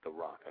the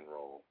rock and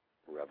roll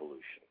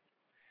revolution.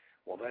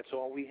 Well, that's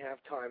all we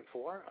have time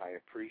for. I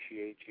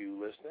appreciate you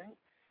listening.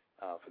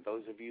 For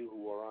those of you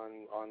who are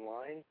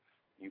online,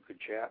 you could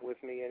chat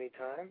with me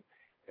anytime.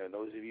 And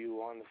those of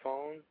you on the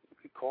phone, you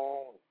could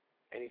call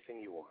anything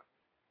you want.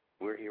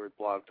 We're here at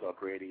Blog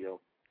Talk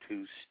Radio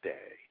to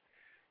stay.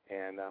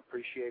 And I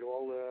appreciate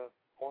all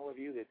of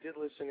you that did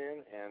listen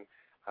in, and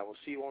I will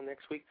see you all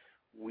next week.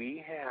 We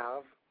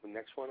have, the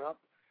next one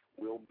up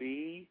will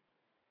be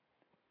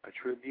a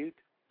tribute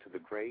to the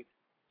great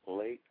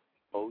late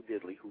Bo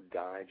Diddley, who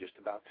died just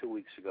about 2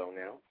 weeks ago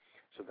now.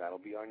 So that'll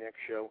be our next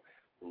show.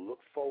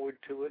 Look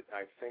forward to it.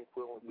 I think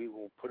we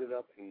will put it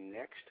up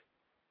next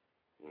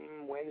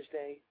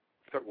Wednesday.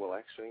 Well,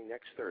 actually,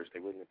 next Thursday.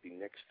 Wouldn't it be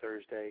next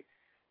Thursday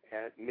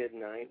at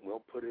midnight?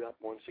 We'll put it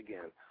up once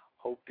again.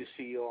 Hope to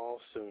see you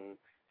all soon.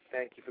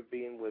 Thank you for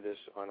being with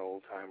us on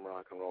Old Time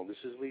Rock and Roll.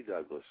 This is Lee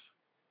Douglas.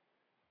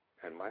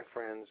 And my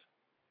friends,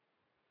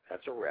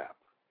 that's a wrap.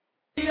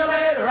 See you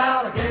later,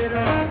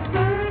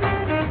 alligator.